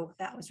 So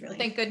that was really,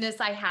 thank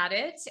goodness I had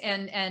it.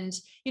 And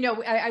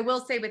I will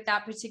say with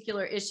that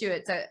particular issue,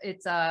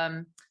 it's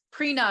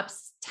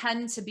prenups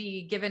tend to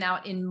be given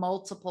out in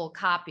multiple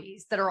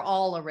copies that are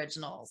all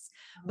originals.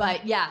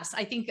 But yes,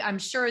 I'm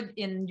sure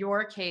in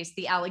your case,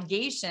 the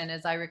allegation,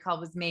 as I recall,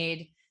 was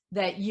made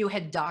that you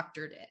had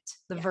doctored it,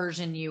 the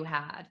version you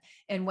had.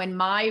 And when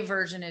my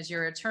version as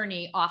your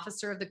attorney,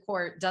 officer of the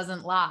court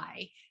doesn't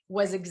lie,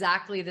 was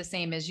exactly the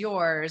same as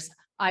yours,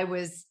 I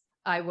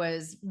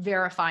was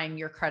verifying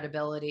your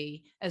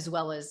credibility, as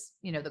well as,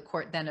 the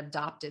court then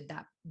adopted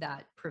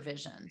that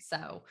provision.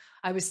 So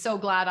I was so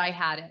glad I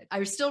had it.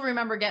 I still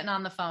remember getting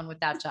on the phone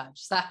with that judge.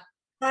 So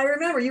I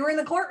remember you were in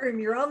the courtroom,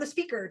 you were on the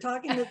speaker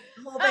talking the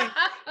whole thing.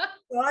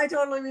 So I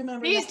totally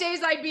remember. These days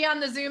I'd be on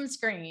the Zoom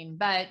screen,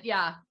 but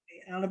yeah.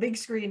 On a big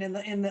screen in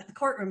the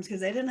courtrooms,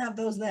 because they didn't have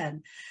those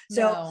then.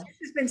 So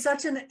It's been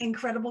such an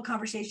incredible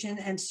conversation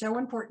and so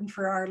important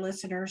for our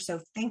listeners.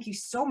 So thank you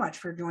so much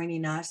for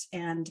joining us.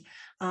 And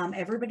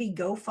everybody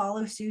go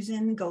follow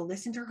Susan, go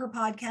listen to her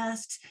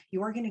podcast.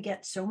 You are going to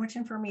get so much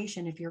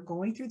information if you're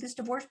going through this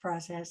divorce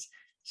process.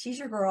 She's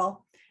your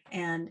girl.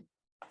 And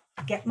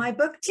get my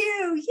book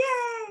too.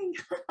 Yay!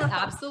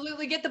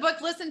 Absolutely. Get the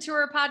book. Listen to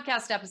her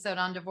podcast episode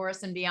on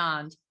divorce and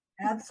beyond.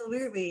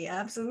 Absolutely.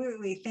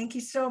 Absolutely. Thank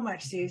you so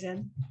much,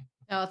 Susan.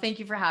 Oh, thank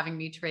you for having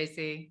me,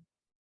 Tracy.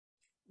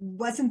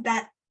 Wasn't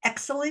that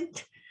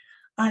excellent?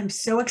 I'm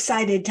so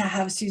excited to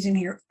have Susan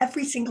here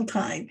every single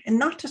time. And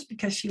not just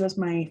because she was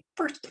my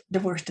first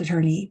divorced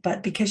attorney,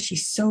 but because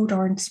she's so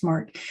darn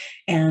smart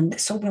and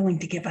so willing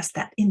to give us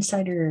that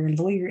insider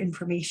lawyer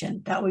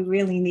information that we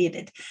really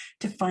needed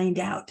to find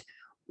out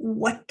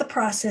what the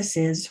process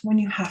is when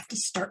you have to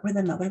start with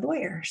another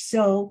lawyer.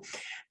 So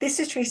this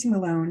is Tracy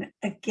Malone.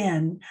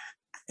 Again,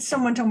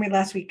 someone told me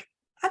last week,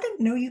 I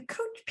didn't know you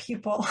coach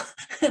people.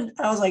 And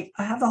I was like,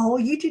 I have a whole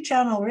YouTube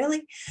channel,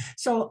 really?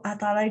 So I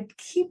thought I'd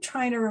keep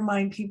trying to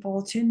remind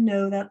people to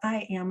know that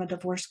I am a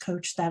divorce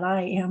coach, that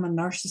I am a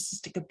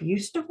narcissistic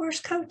abuse divorce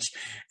coach,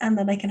 and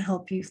that I can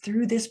help you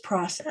through this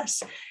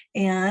process.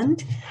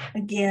 And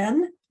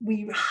again,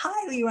 we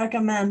highly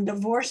recommend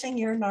divorcing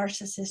your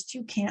narcissist.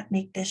 You can't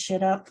make this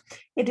shit up.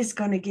 It is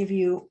going to give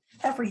you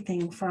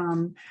everything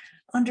from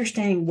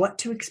understanding what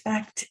to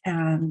expect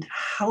and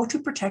how to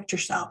protect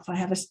yourself. I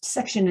have a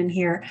section in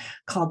here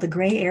called the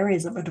gray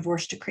areas of a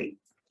divorce decree.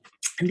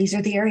 And these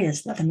are the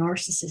areas that the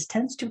narcissist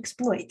tends to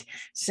exploit.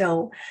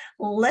 So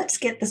let's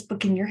get this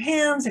book in your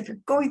hands if you're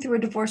going through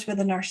a divorce with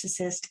a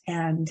narcissist.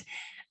 And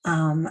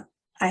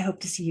I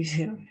hope to see you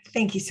soon.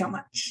 Thank you so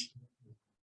much.